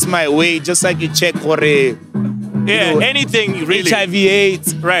what's my weight, just like you check anything really.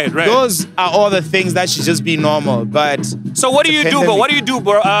 HIV/AIDS. Right. Those are all the things that should just be normal. But so what do you do, bro? What do you do,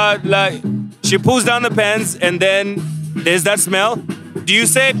 bro? Like she pulls down the pants and then there's that smell. Do you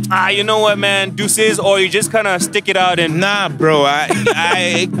say, you know what, man, deuces, or you just kind of stick it out and? Nah, bro.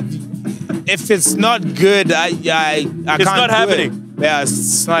 I if it's not good, I can't. It's not happening. Yeah,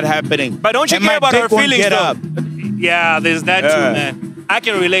 it's not happening. But don't you care about her feelings, though? Yeah, there's that too, man. I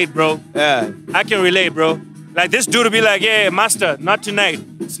can relate, bro. Yeah, I can relate, bro. Like this dude will be like, yeah, master, not tonight.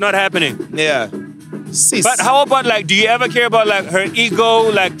 It's not happening. Yeah. But how about like, do you ever care about like her ego,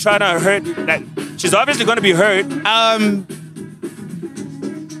 like trying to hurt? Like she's obviously gonna be hurt.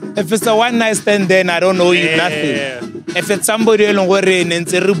 If it's a one night stand, then I don't owe you nothing. If it's somebody you know,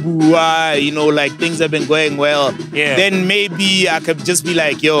 like things have been going well, then maybe I could just be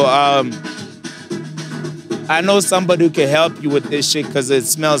like, yo, I know somebody who can help you with this shit because it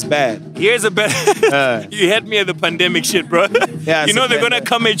smells bad. Here's a better. You had me at the pandemic shit, bro. Yeah, you know they're gonna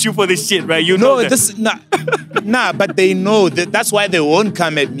come at you for this shit, right? You know this nah, but they know that's why they won't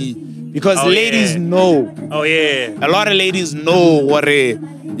come at me because ladies know. Oh yeah. A lot of ladies know what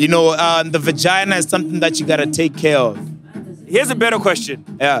the vagina is something that you gotta take care of. Here's a better question.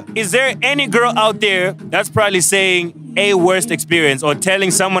 Yeah. Is there any girl out there that's probably saying a worst experience or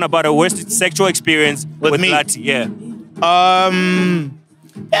telling someone about a worst sexual experience with me? Latty? Yeah.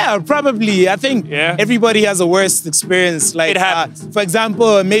 Yeah, probably. I think everybody has a worst experience. Like, it happens. For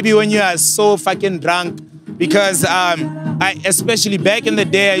example, maybe when you are so fucking drunk, because I especially back in the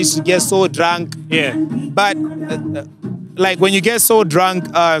day, I used to get so drunk. Yeah. But like when you get so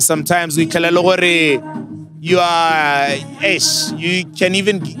drunk, sometimes we you are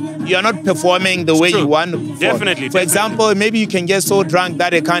you're not performing the way you want to perform. Definitely. For example, maybe you can get so drunk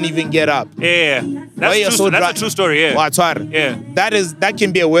that they can't even get up. Yeah. That's a true story, yeah. Yeah. That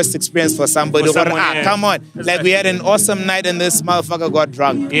can be a worst experience for somebody. Come on. Exactly. Like we had an awesome night and this motherfucker got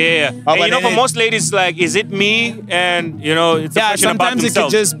drunk. Yeah. And for most ladies, like, is it me? And it's a question about themselves. Sometimes it could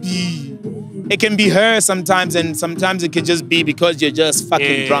just be, it can be her sometimes, and sometimes it could just be because you're just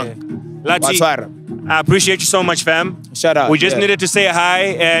fucking drunk. Latty, I appreciate you so much, fam. Shout out. We just needed to say hi,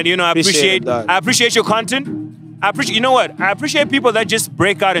 and I appreciate your content. I appreciate people that just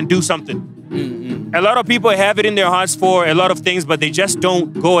break out and do something. A lot of people have it in their hearts for a lot of things, but they just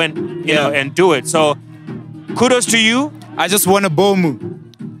don't go and and do it. So, kudos to you. I just won a Bomu.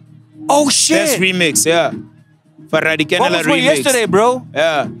 Oh shit! Best remix, yeah. For Radicanela remix. Yesterday, bro.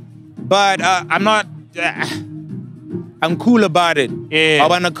 Yeah, but I'm not. I'm cool about it. Yeah.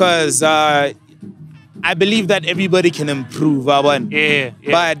 Because I believe that everybody can improve. Yeah.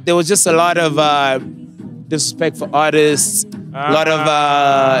 But there was just a lot of disrespect for artists, a lot of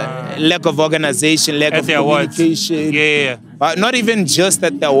lack of organization, lack of communication. Yeah. But not even just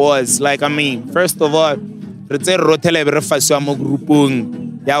that there was. Like, I mean, first of all,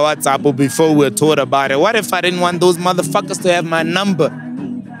 WhatsApp before we were told about it. What if I didn't want those motherfuckers to have my number?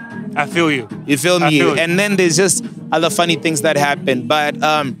 I feel you. You feel me? And then there's just other funny things that happen. But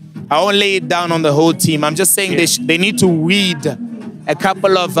I won't lay it down on the whole team. I'm just saying they need to weed a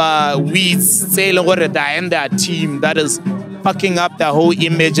couple of weeds, say and their team that is fucking up their whole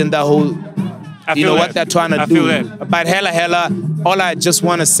image and the whole, what they're trying to do. But hella, all I just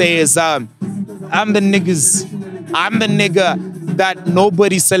want to say is I'm the nigga that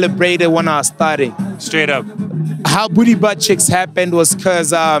nobody celebrated when I was starting. Straight up. How Booty Butt Chicks happened was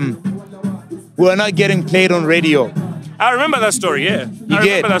because we're not getting played on radio. I remember that story, yeah. I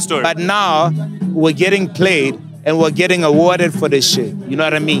remember that story. But now we're getting played and we're getting awarded for this shit. You know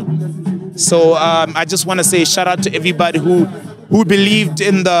what I mean? So I just want to say shout out to everybody who believed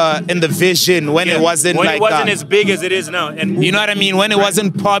in the vision when it wasn't as big as it is now. And you know what I mean? When it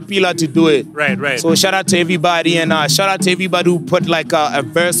wasn't popular to do it. Right. So shout out to everybody and shout out to everybody who put like a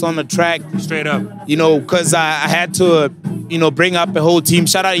verse on the track. Straight up. You know, because I had to, bring up a whole team.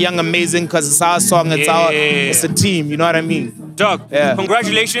 Shout out to Young Amazing because it's our song. It's a team. You know what I mean? Dog,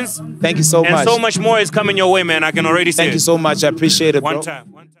 congratulations. Thank you so much. And so much more is coming your way, man. I can already see Thank you so much. I appreciate it, bro. One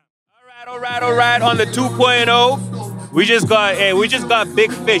time. All right. On the 2.0. We just got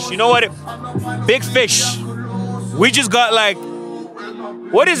big fish. You know what? Big fish. We just got like,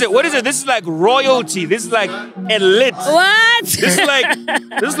 what is it? This is like royalty. This is like elite. What? This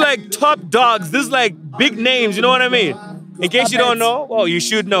is like top dogs. This is like big names. You know what I mean? In case you don't know, well, you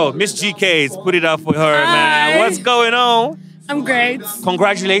should know. Miss GK's put it up for her, man. What's going on? I'm great.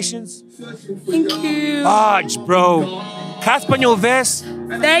 Congratulations. Thank you. Bro. Casper your vest.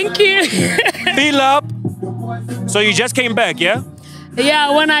 Thank you. Fill up. So you just came back, yeah?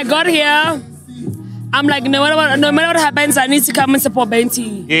 Yeah, when I got here, I'm like, no matter what happens, I need to come and support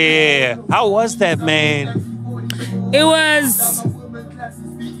Benty. Yeah. How was that, man? It was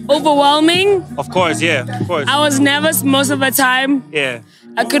overwhelming. Of course, yeah. Of course. I was nervous most of the time. Yeah.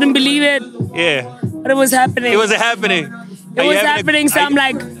 I couldn't believe it. Yeah. But it was happening. It was happening. So I'm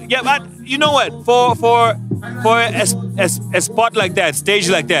like... Yeah, but you know what? For a spot like that, stage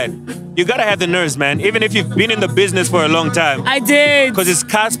like that, you gotta have the nerves, man. Even if you've been in the business for a long time. I did. Because it's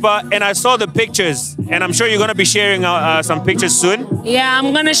Casper, and I saw the pictures, and I'm sure you're gonna be sharing some pictures soon. Yeah,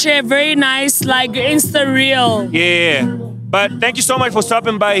 I'm gonna share a very nice, like, Insta reel. Yeah. But thank you so much for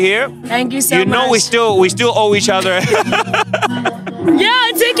stopping by here. Thank you so much. You know we still owe each other.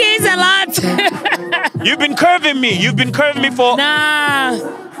 Yeah, Tkay is a lot. You've been curving me for... Nah.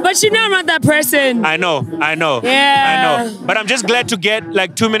 But you know I'm not that person. I know. Yeah. I know. But I'm just glad to get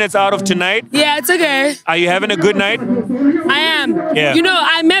like 2 minutes out of tonight. Yeah, it's okay. Are you having a good night? I am. Yeah. You know,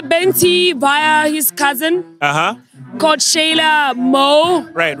 I met Benty via his cousin. Called Shayla Mo.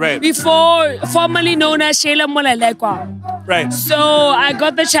 Right. Before, formerly known as Shayla Molelekwa. Right. So I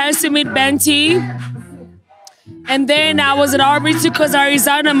got the chance to meet Benty. And then I was at RB2 because I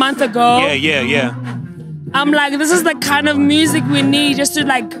resigned a month ago. Yeah. I'm like, this is the kind of music we need just to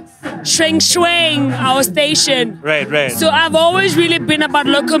like swing our station. Right. So I've always really been about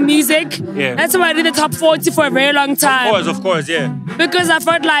local music. Yeah. That's why I did the top 40 for a very long time. Of course, yeah. Because I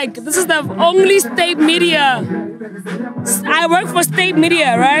felt like this is the only state media. I work for state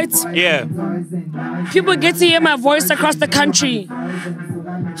media, right? Yeah. People get to hear my voice across the country.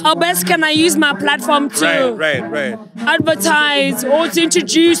 How best can I use my platform to right. advertise or to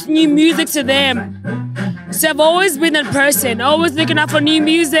introduce new music to them? So I've always been that person, always looking out for new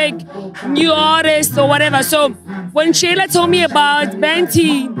music, new artists or whatever. So when Shayla told me about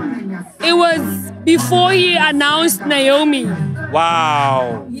Benty, it was before he announced Naomi.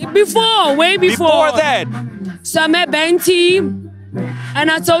 Wow. Way before. Before that. So I met Benty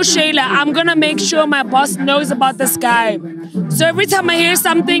and I told Shayla, I'm gonna make sure my boss knows about this guy. So every time I hear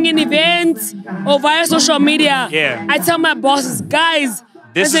something in events or via social media, I tell my bosses, guys,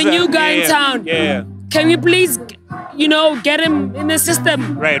 there's a new guy in town. Yeah. Can we please, get him in the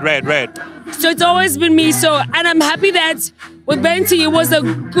system? Right. So it's always been me. And I'm happy that with Benty, it was a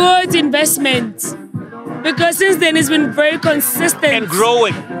good investment. Because since then, it's been very consistent. And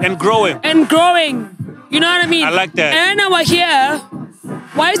growing. You know what I mean? I like that. And now we're here.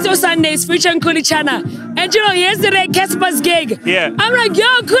 WhySo Sundays featuring Khuli Chana. And yesterday, Casper's gig. Yeah. I'm like, yo,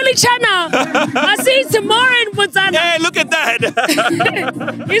 Khuli Chana. I see you tomorrow in Botswana. Hey, look at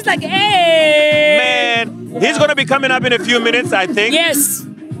that. He's like, hey. Man, he's going to be coming up in a few minutes, I think. Yes.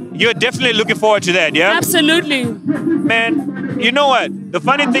 You're definitely looking forward to that, yeah? Absolutely. Man, you know what? The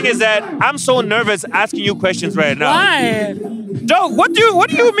funny thing is that I'm so nervous asking you questions right now. Why? Dog, what do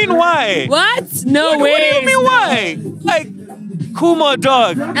you mean why? What? No way. What do you mean why? Like, Kumo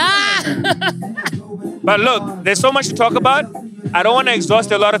dog. Ah. But look, there's so much to talk about. I don't want to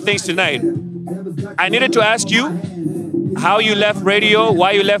exhaust a lot of things tonight. I needed to ask you how you left radio,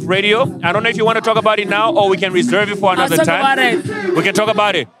 why you left radio. I don't know if you want to talk about it now or we can reserve it for another time. About it. We can talk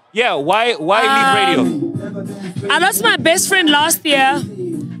about it. Yeah, why leave radio? I lost my best friend last year.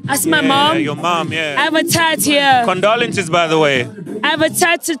 That's my mom. Your mom, yeah. I have a tat here. Condolences, by the way. I have a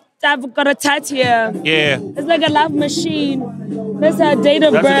tat. I've got a tat here. Yeah. It's like a love machine. That's her date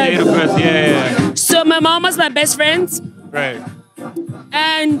of birth. That's her date of birth, yeah. So my mom was my best friend. Right.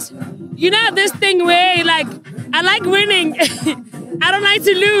 And you know this thing where like I like winning. I don't like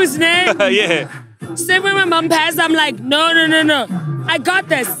to lose, man. Yeah. So when my mom passed, I'm like, no. I got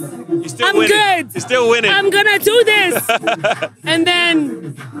this. I'm winning. good. You're still winning. I'm gonna do this. And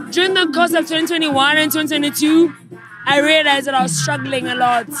then during the course of 2021 and 2022, I realized that I was struggling a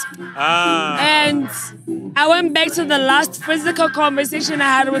lot. And I went back to the last physical conversation I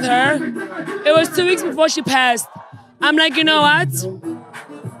had with her. It was 2 weeks before she passed. I'm like, you know what?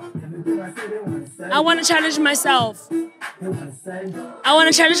 I want to challenge myself. I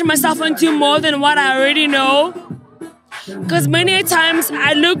want to challenge myself and do more than what I already know. Because many times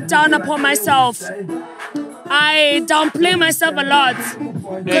I look down upon myself. I downplay myself a lot.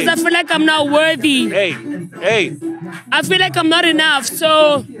 Because I feel like I'm not worthy. Hey. I feel like I'm not enough.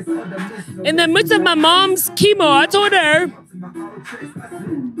 So, in the midst of my mom's chemo, I told her,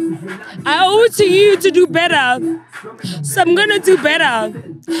 I owe it to you to do better. So I'm gonna do better.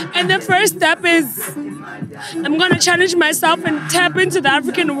 And the first step is I'm gonna challenge myself and tap into the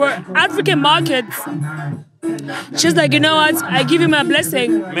African markets. She's like, you know what? I give you my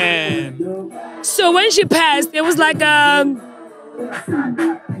blessing. Man. So when she passed, it was like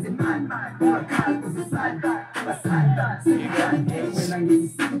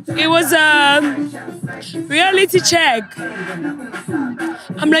it was a reality check.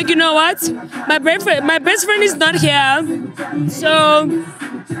 I'm like, you know what? My best friend is not here, so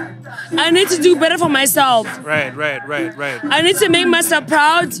I need to do better for myself. Right. I need to make myself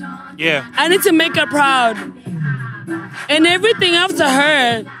proud. Yeah. I need to make her proud. And everything after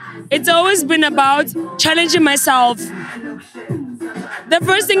her, it's always been about challenging myself. The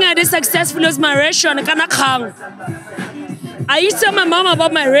first thing I did successfully was my restaurant, Kanakang. I used to tell my mom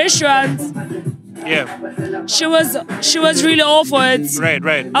about my restaurant. Yeah. She was really all for it.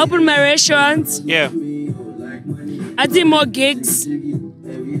 Right. I opened my restaurant. Yeah. I did more gigs.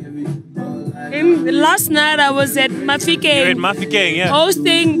 Last night I was at Mafikeng. You're at Mafikeng, yeah.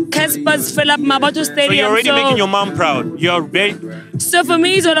 Hosting Casper's Fill Up Mabato Stadium. So you're already making your mom proud. You're very... So for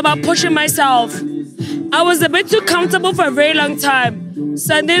me, it's all about pushing myself. I was a bit too comfortable for a very long time.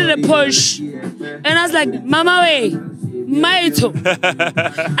 So I needed a push. And I was like, Mama, wait. Maito.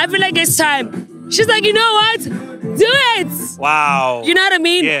 I feel like it's time. She's like, you know what? Do it. Wow. You know what I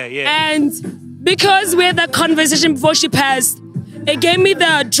mean? Yeah. And because we had that conversation before she passed, it gave me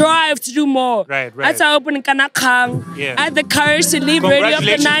the drive to do more. Right. That's how I opened in Kanakang. Yeah. I had the courage to leave radio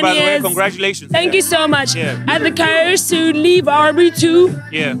after 9 by the way. years. Congratulations. Thank you so much. Yeah. I had the courage to leave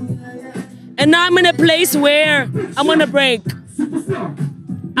RB2. Yeah. And now I'm in a place where I'm gonna break.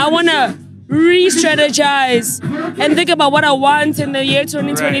 I wanna re-strategize and think about what I want in the year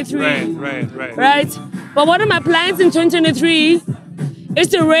 2023. Right? But one of my plans in 2023 is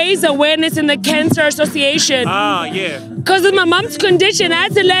to raise awareness in the Cancer Association. Yeah. Because of my mom's condition, I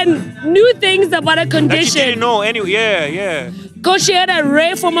had to learn new things about her condition. That you didn't know anyway. Yeah. Because she had a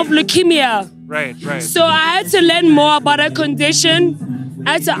rare form of leukemia. Right. So I had to learn more about her condition.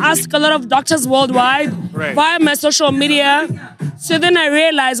 I had to ask a lot of doctors worldwide via my social media. So then I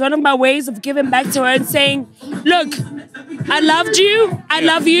realized one of my ways of giving back to her and saying, look, I loved you, I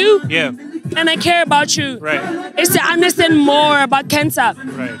love you, and I care about you. Is to understand more about cancer.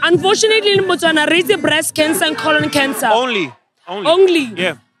 Unfortunately, in Botswana, raising breast cancer and colon cancer. Only.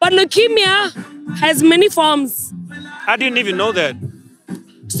 Yeah. But leukemia has many forms. I didn't even know that.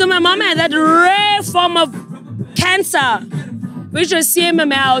 So my mom had that rare form of cancer, which was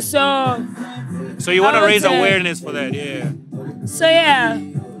CMML. So you want to raise awareness for that, yeah. So yeah.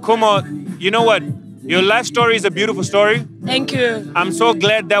 Kumo, you know what? Your life story is a beautiful story. Thank you. I'm so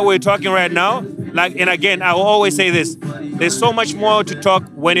glad that we're talking right now. And again, I will always say this. There's so much more to talk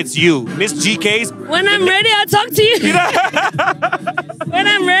when it's you. Miss GK's. When I'm ready, I'll talk to you. When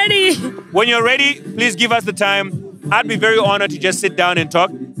I'm ready. When you're ready, please give us the time. I'd be very honored to just sit down and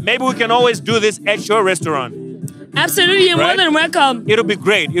talk. Maybe we can always do this at your restaurant. Absolutely, you're more than welcome. It'll be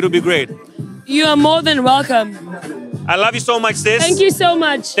great. You are more than welcome. I love you so much, sis. Thank you so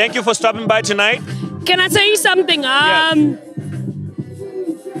much. Thank you for stopping by tonight. Can I tell you something?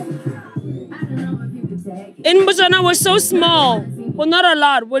 in Botswana, we're so small. Well, not a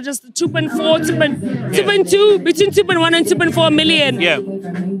lot. We're just 2.4, 2.2, between 2.1 and 2.4 million. Yeah.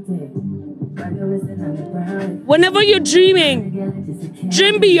 Whenever you're dreaming,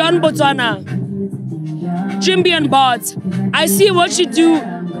 dream beyond Botswana. Dream beyond bars. I see what you do.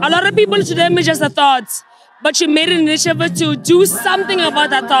 A lot of people, to them, it's just a thought. But you made an initiative to do something about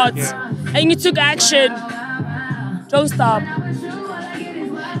that thought. And you took action. Don't stop.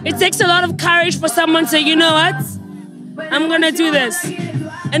 It takes a lot of courage for someone to say, you know what? I'm gonna do this.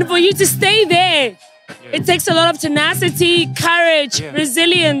 And for you to stay there, it takes a lot of tenacity, courage,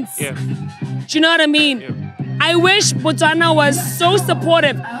 resilience. Do you know what I mean? I wish Botswana was so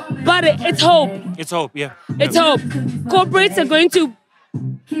supportive, but it's hope. It's hope, yeah. It's hope. Corporates are going to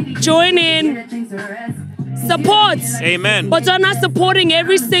join in, support. Amen. Botswana supporting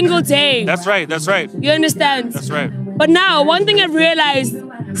every single day. That's right, that's right. You understand? That's right. But now, one thing I've realized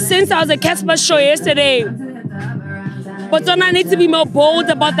since I was at Casper's show yesterday, Botswana needs to be more bold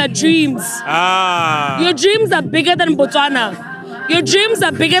about their dreams. Your dreams are bigger than Botswana. Your dreams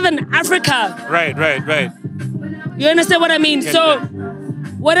are bigger than Africa. Right, right, right. You understand what I mean? So,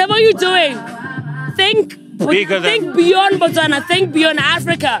 whatever you're doing, think beyond Botswana, think beyond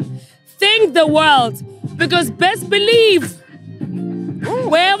Africa, think the world. Because best believe,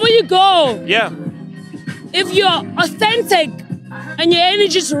 wherever you go, if you're authentic and your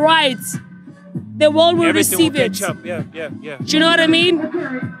energy is right, the world will receive it. Catch up. Yeah. Do you know what I mean?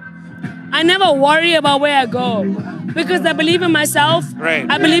 I never worry about where I go because I believe in myself. Right.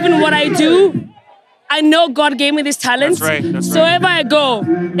 I believe in what I do. I know God gave me this talent. That's right. That's so right. wherever I go,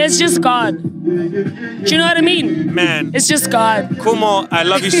 it's just God. Do you know what I mean? Man. It's just God. Kumo, I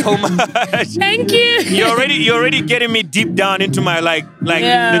love you so much. Thank you. You're already getting me deep down into my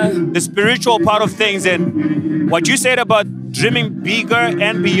the spiritual part of things, and what you said about dreaming bigger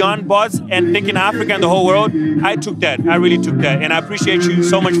and beyond bars and thinking Africa and the whole world, I took that. I really took that. And I appreciate you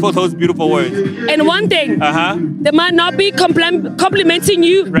so much for those beautiful words. And one thing, they might not be complimenting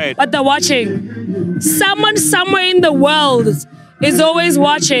you, but they're watching. Someone somewhere in the world is always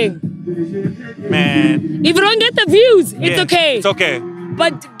watching. Man. If you don't get the views, it's okay. It's okay.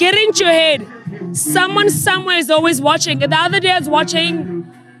 But get into your head. Someone somewhere is always watching. The other day I was watching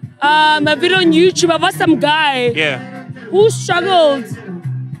a video on YouTube about some guy who struggled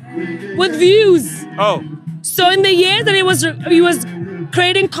with views. Oh. So in the years that he was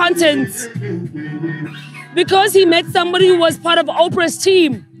creating content, because he met somebody who was part of Oprah's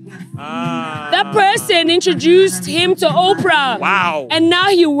team, that person introduced him to Oprah. Wow. And now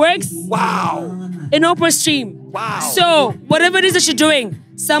he works in Oprah's team. Wow. So whatever it is that you're doing,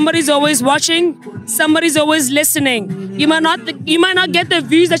 somebody's always watching, somebody's always listening. You might not get the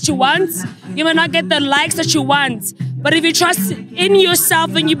views that you want, you might not get the likes that you want, but if you trust in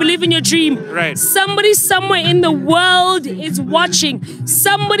yourself and you believe in your dream, somebody somewhere in the world is watching,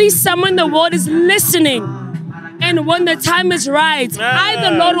 somebody somewhere in the world is listening. And when the time is right,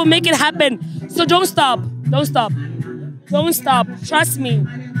 the Lord will make it happen. So don't stop. Don't stop. Don't stop. Trust me.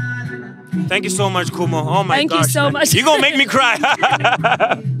 Thank you so much, Kumo. Oh my gosh. Thank you so much. You're going to make me cry.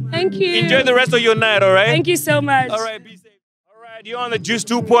 Thank you. Enjoy the rest of your night, all right? Thank you so much. All right, be safe. All right, you're on the Juice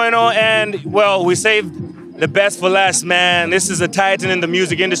 2.0, and, well, we saved the best for last, man. This is a titan in the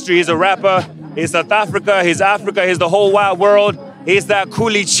music industry. He's a rapper. He's South Africa. He's Africa. He's the whole wide world. He's that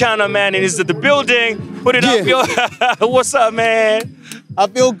Khuli Chana, man, and he's at the building. Put it up, yo. What's up, man? I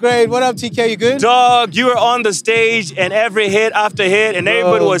feel great. What up, TK? You good? Dog, you were on the stage and every hit after hit and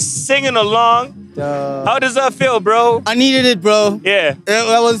everybody was singing along. How does that feel, bro? I needed it, bro. Yeah.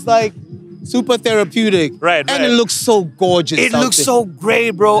 That was like super therapeutic. Right. And it looks so gorgeous. It looks so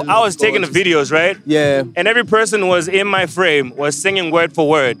great, bro. I was taking the videos, right? Yeah. And every person was in my frame was singing word for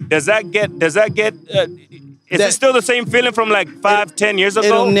word. Is it still the same feeling from like 5-10 years ago?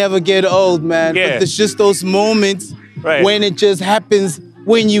 It'll never get old, man. Yeah. But it's just those moments when it just happens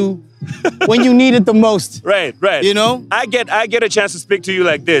when you need it the most. Right. You know? I get a chance to speak to you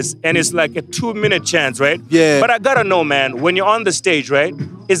like this, and it's like a 2-minute chance, right? Yeah. But I gotta know, man, when you're on the stage, right?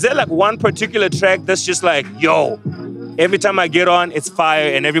 Is there like one particular track that's just like, yo, every time I get on, it's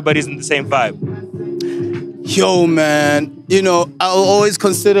fire and everybody's in the same vibe? Yo, man, you know, I'll always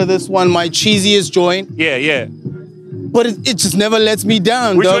consider this one my cheesiest joint. Yeah. But it just never lets me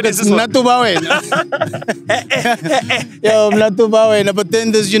down, Which dog. one is It's this one? Yo, Mnatubawen. But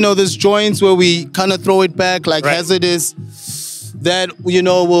then there's joints where we kind of throw it back, like Hazardous, that,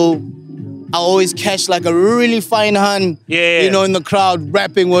 I always catch like a really fine hand, in the crowd,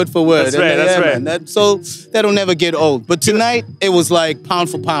 rapping word for word. That's right. Man. So that'll never get old. But tonight, it was like pound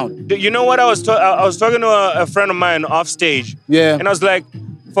for pound. You know what? I was talking to a friend of mine off stage. Yeah. And I was like,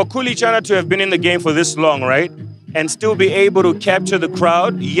 for Khuli Chana to have been in the game for this long, right? And still be able to capture the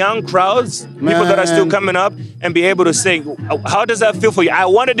crowd, young crowds, people that are still coming up, and be able to sing. How does that feel for you? I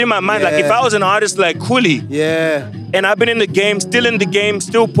wanted in my mind, like if I was an artist like Khuli, and I've been in the game, still in the game,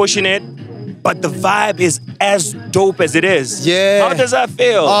 still pushing it, but the vibe is as dope as it is. Yeah. How does that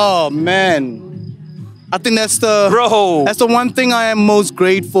feel? Oh man. I think that's the one thing I am most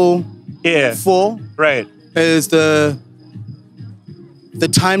grateful for. Right. Is the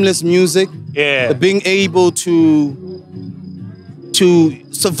timeless music. Yeah. The being able to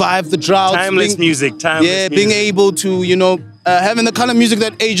survive the drought. Timeless music. Being able to, you know, having the kind of music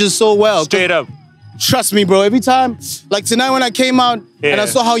that ages so well. Straight up. Trust me, bro. Every time, like tonight when I came out and I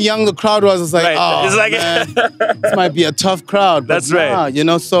saw how young the crowd was, it's like, oh, it's like, man, this might be a tough crowd. That's right. You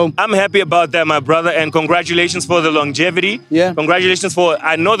know, so I'm happy about that, my brother, and congratulations for the longevity. Yeah. Congratulations for.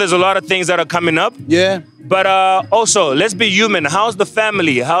 I know there's a lot of things that are coming up. Yeah. But also, let's be human. How's the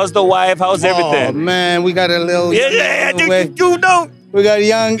family? How's the wife? How's everything? Oh man, we got a little. You know. We got a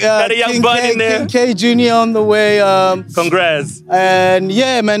young, Tkay Jr. on the way. Congrats. And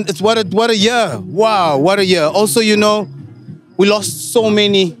yeah, man, it's what a year. Wow, what a year. Also, you know, we lost so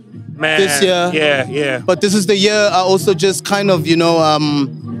many this year. Yeah. But this is the year I also just kind of, you know, I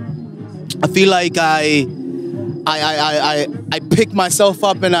feel like I picked myself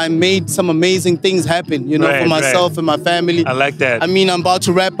up and I made some amazing things happen, you know, for myself and my family. I like that. I mean, I'm about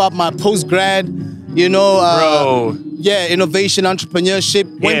to wrap up my post-grad, you know. Bro. Yeah, innovation, entrepreneurship.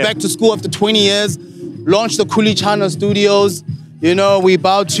 Went back to school after 20 years. Launched the Khuli Chana Studios. You know, we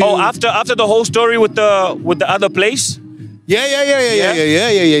about to. Oh, after the whole story with the other place. Yeah. So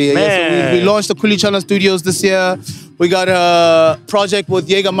we launched the Khuli Chana Studios this year. We got a project with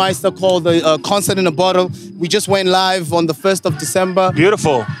Jägermeister called the Concert in a Bottle. We just went live on the 1st of December.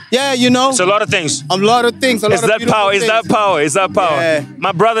 Beautiful. Yeah, you know. It's a lot of things. A lot of things. It's that power. It's that power. Yeah.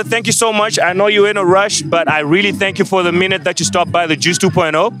 My brother, thank you so much. I know you're in a rush, but I really thank you for the minute that you stopped by the Juice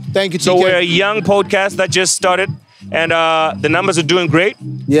 2.0. Thank you, Tkay. So we're a young podcast that just started. And the numbers are doing great,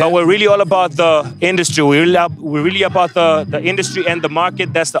 but we're really all about the industry. We're really about the industry and the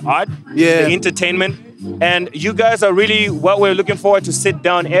market. That's the art, the entertainment. And you guys are really what we're looking forward to sit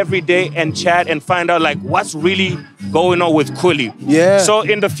down every day and chat and find out like what's really going on with Khuli. Yeah. So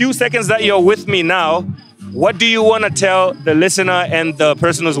in the few seconds that you're with me now, what do you want to tell the listener and the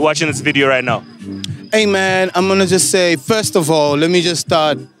person who's watching this video right now? Hey man, I'm gonna just say, first of all, let me just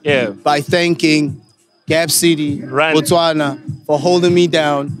start by thanking Gab City, Botswana, for holding me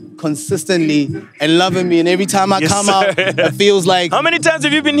down consistently and loving me. And every time I come out, it feels like... How many times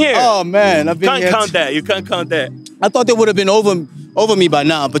have you been here? Oh, man. I've been here. You can't count that. I thought they would have been over me by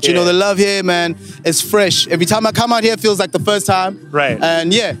now. But, you know, the love here, man, is fresh. Every time I come out here, it feels like the first time. Right.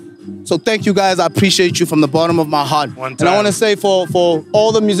 And, yeah. So thank you, guys. I appreciate you from the bottom of my heart. And I want to say for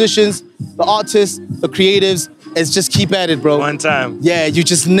all the musicians, the artists, the creatives, it's just keep at it, bro. One time. Yeah, you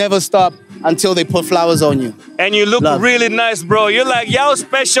just never stop until they put flowers on you. And you look really nice, bro. You're like, yo,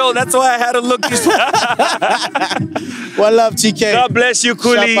 special. That's why I had to look this way. One love, Tkay. God bless you,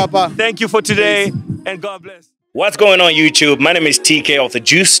 Khuli. Thank you for today. And God bless. What's going on, YouTube? My name is Tkay of the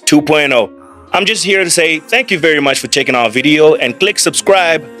Juice 2.0. I'm just here to say thank you very much for checking our video and click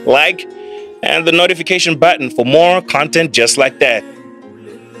subscribe, like, and the notification button for more content just like that.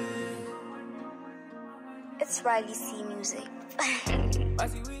 It's WhySo Music.